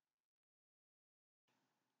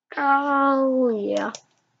 Oh yeah.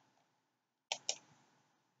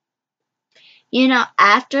 You know,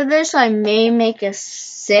 after this, I may make a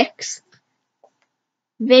 6th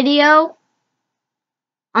video.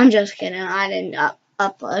 I'm just kidding. I didn't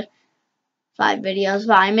upload 5 videos,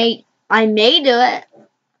 but I may do it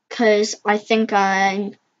because I think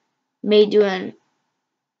I may do an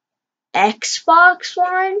Xbox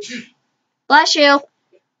one. Bless you.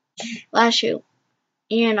 Bless you.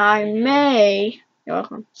 And I may. You're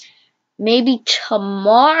welcome. Maybe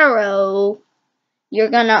tomorrow you're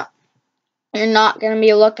not gonna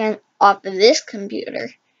be looking off of this computer.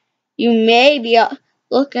 You may be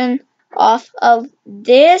looking off of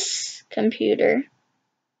this computer,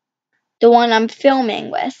 the one I'm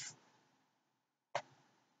filming with.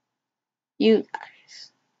 You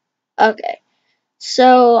guys. Okay.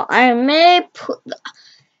 So I may put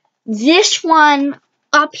this one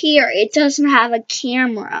up here. It doesn't have a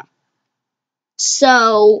camera.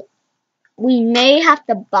 So we may have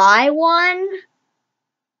to buy one.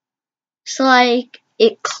 So like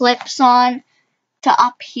it clips on to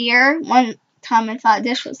up here. One time I thought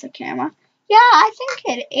this was the camera. Yeah, I think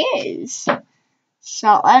it is.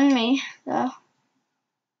 So let me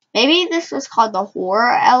maybe this was called the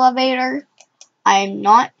horror elevator. I'm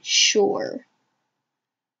not sure.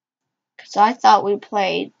 Because I thought we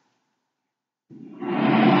played.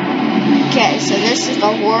 Okay, so this is the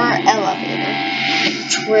horror elevator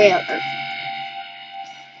trailer.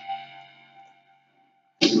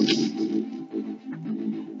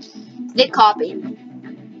 They copied.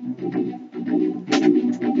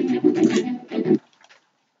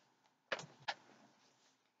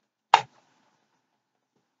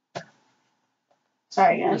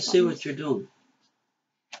 Sorry guys. Let's see what you're doing.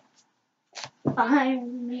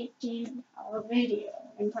 I'm making a video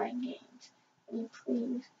and playing games. Can you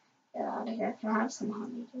please get out of here? Can I have some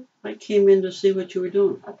honey? I came in to see what you were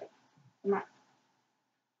doing. Okay. Come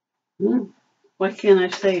on. Why can't I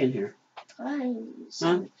stay in here? Please.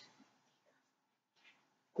 Huh?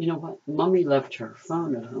 You know what? Mommy left her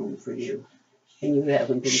phone at home for you, and you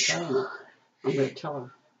haven't been telling her. I'm going to tell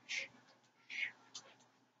her.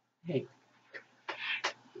 Hey.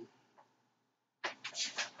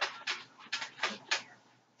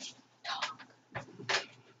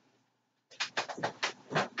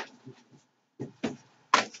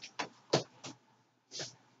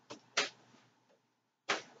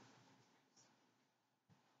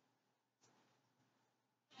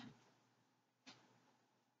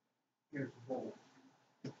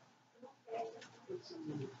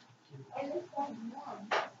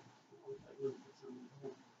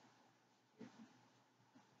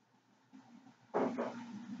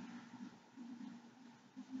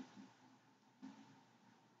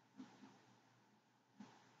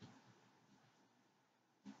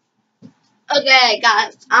 Okay,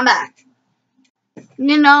 guys, I'm back.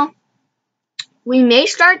 We may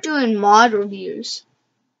start doing mod reviews.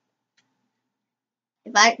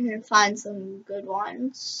 If I can find some good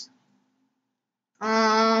ones.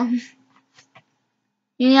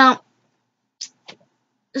 You know,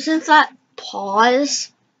 since that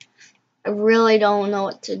pause, I really don't know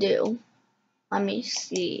what to do. Let me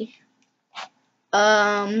see.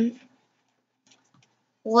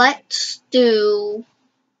 Let's do.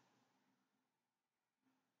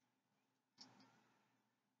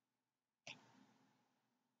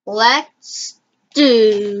 Let's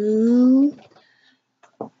do.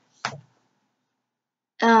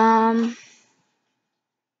 Um.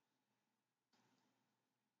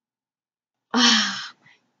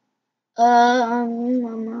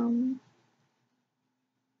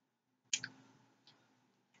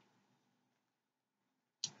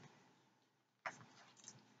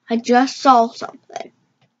 I just saw something.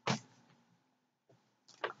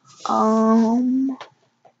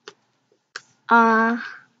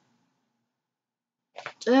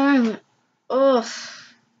 Damn it. Ugh.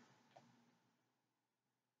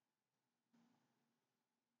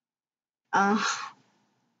 Uh,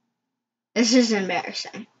 this is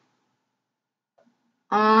embarrassing.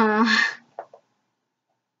 Uh,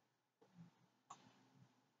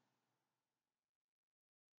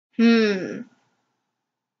 hmm.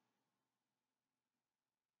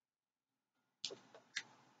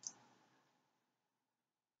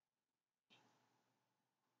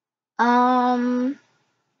 Um,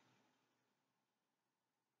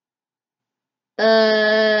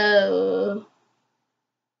 uh,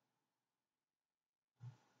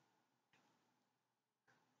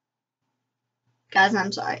 guys,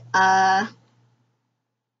 I'm sorry. Um,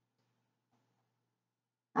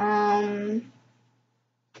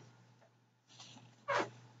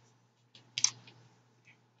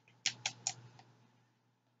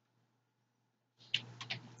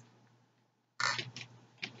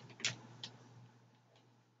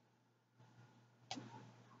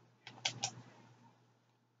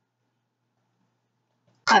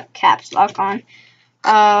 I have caps lock on.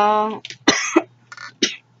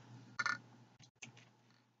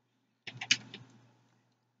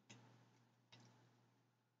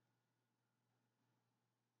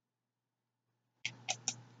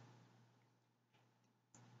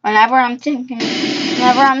 Whenever I'm thinking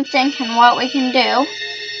what we can do,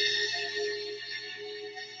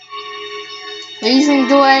 please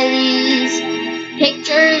enjoy these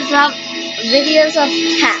videos of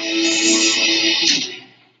cats.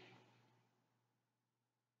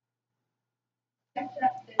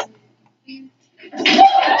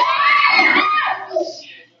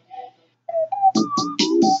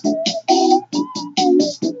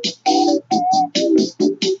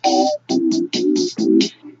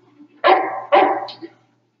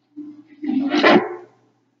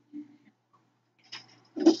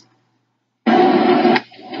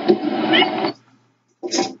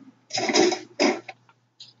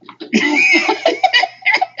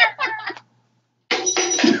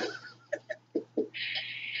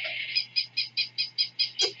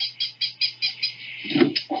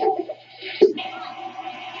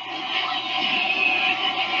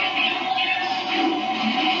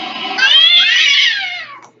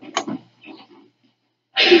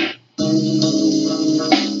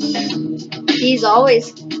 These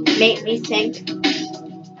always make me think.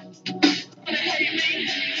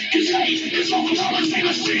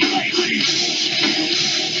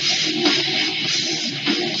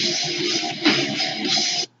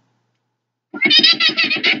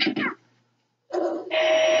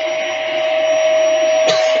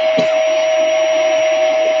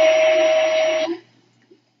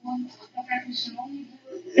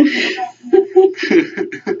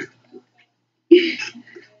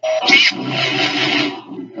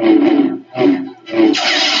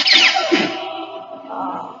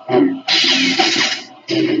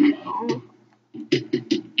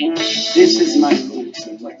 This is my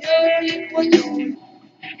routine.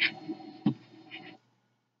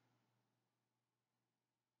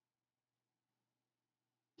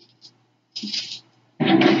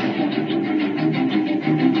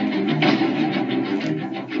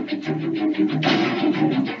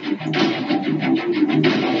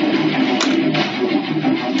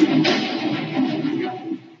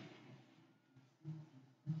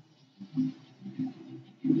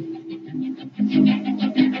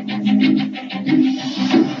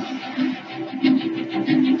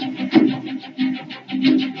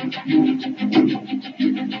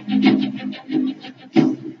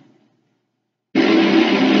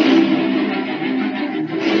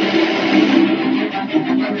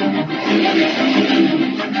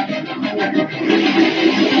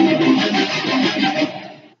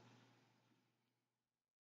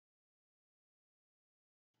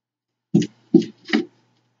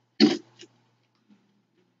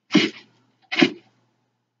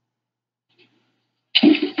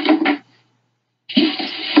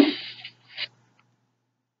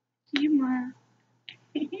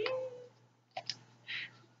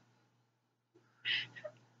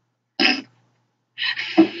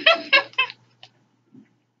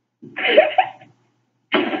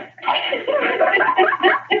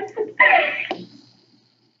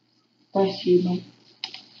 Спасибо.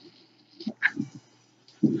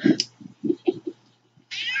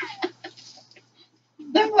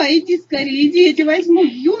 Давай, иди скорее, иди, я тебя возьму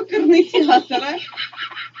в оперный театр, а?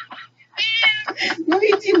 Ну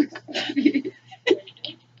иди скорее.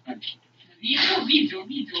 Видел.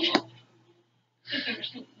 Это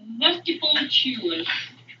что, у нас не получилось.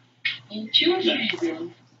 Получилось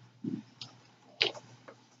видео.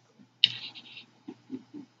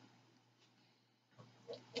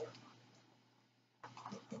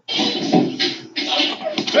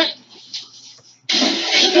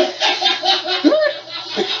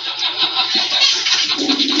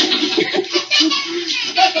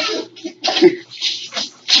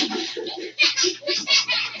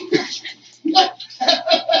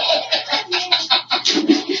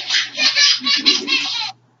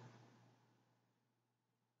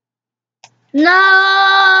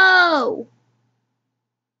 No!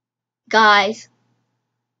 Guys.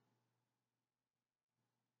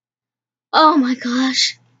 Oh my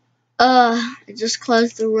gosh. I just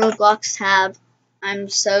closed the Roblox tab. I'm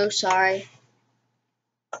so sorry.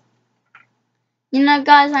 You know,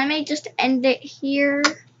 guys, I may just end it here.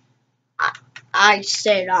 I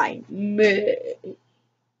said I may.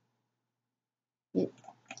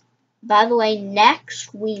 By the way,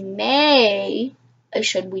 next we may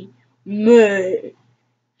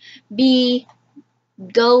be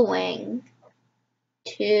going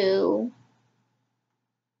to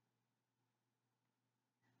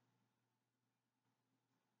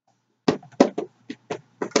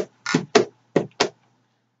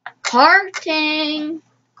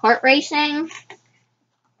kart racing.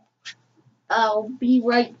 I'll be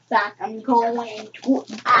right back. I'm going to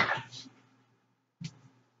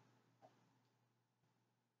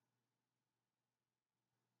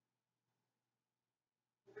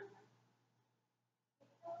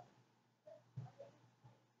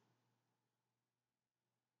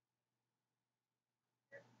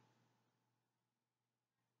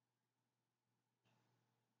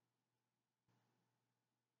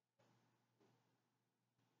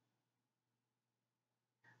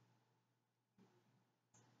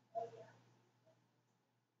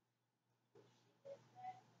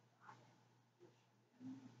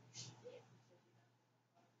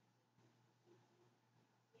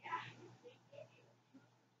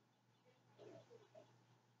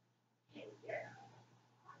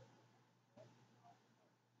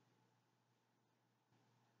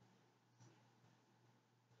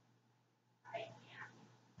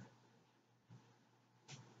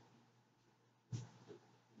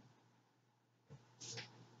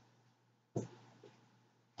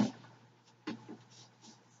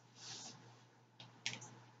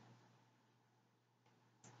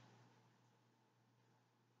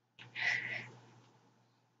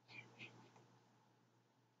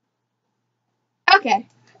okay.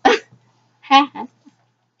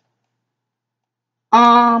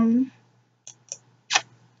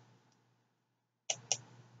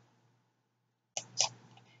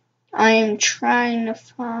 I am trying to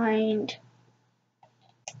find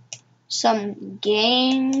some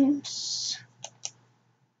games.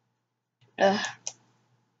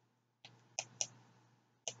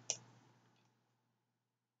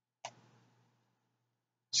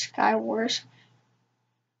 Skywars.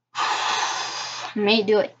 May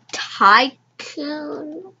do it.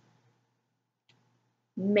 Tycoon.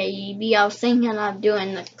 Maybe I was thinking of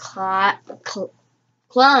doing the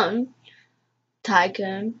clone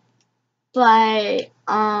Tycoon, but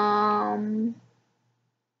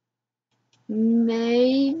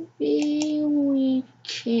maybe we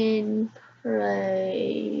can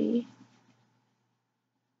play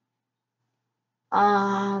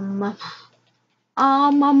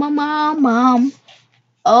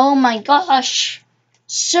oh my gosh,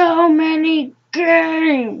 so many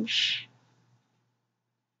games.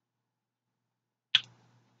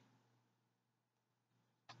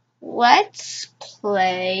 Let's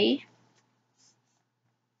play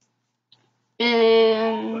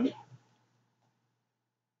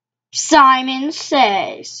Simon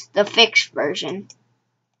Says, the fixed version.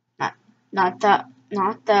 Not the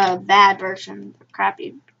bad version, the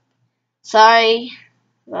crappy. Sorry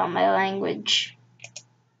about my language.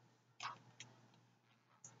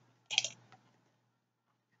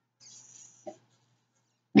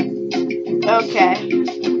 Okay.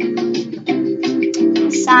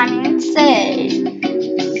 Simon Says.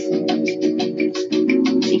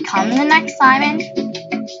 Become the next Simon.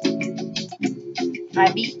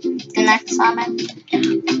 I beat the next Simon.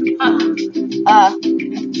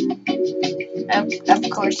 Of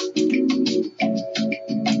course.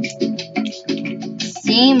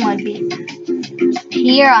 Theme would be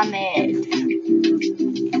pyramid.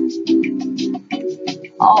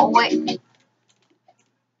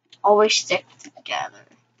 Always stick together.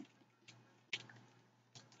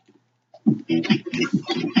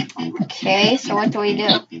 Okay, so what do we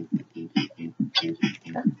do?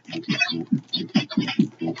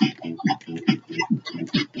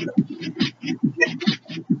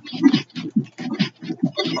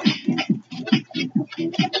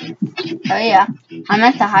 Oh yeah, I'm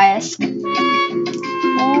at the highest. What?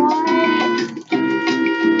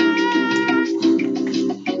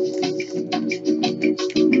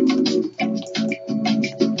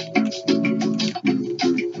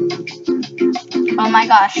 Oh my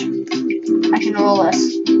gosh, I can roll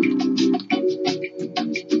this.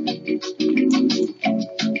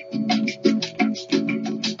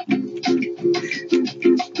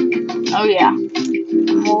 Oh yeah,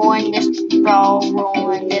 I'm rolling this ball,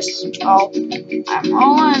 rolling this ball. I'm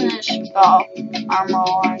rolling this ball. I'm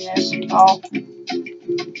rolling this ball.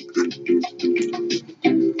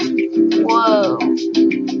 Whoa.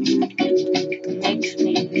 It makes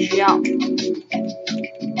me jump.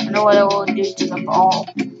 I know what it will do to the ball.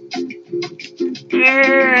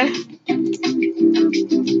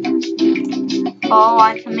 Ball,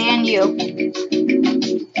 I command you.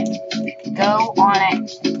 Go on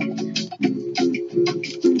it.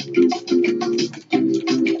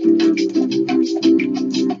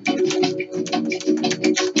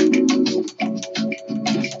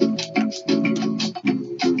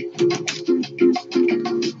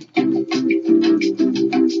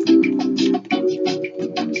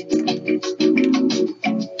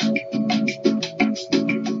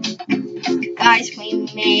 Guys, we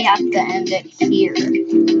may have to end it here.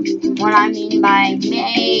 What I mean by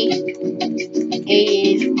may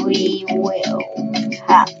is we will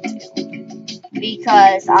have to.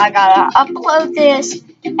 Because I gotta upload this,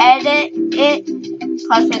 edit it,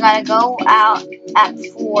 plus we gotta go out at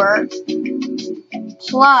 4.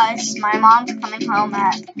 Plus, my mom's coming home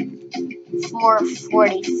at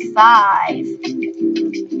 4:45.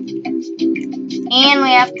 And we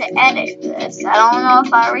have to edit this. I don't know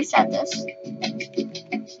if I reset this.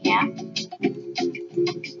 Yeah.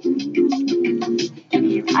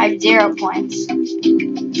 I have 0 points.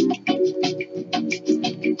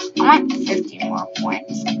 I want 50 more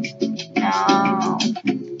points. No.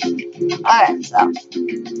 Alright, so.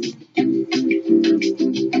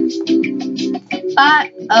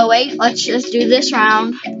 But, oh wait, let's just do this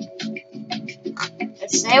round.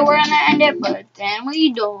 Let's say we're gonna end it, but then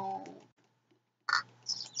we don't.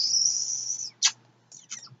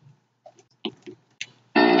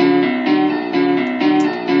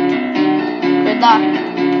 Good luck.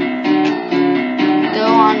 Go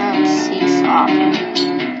on a seesaw.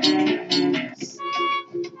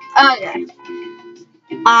 Okay.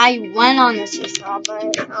 I went on the seesaw,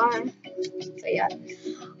 but, so yeah.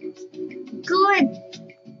 Good.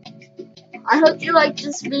 I hope you liked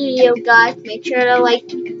this video, guys. Make sure to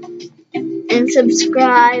like and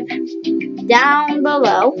subscribe down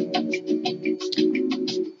below.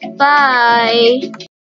 Bye.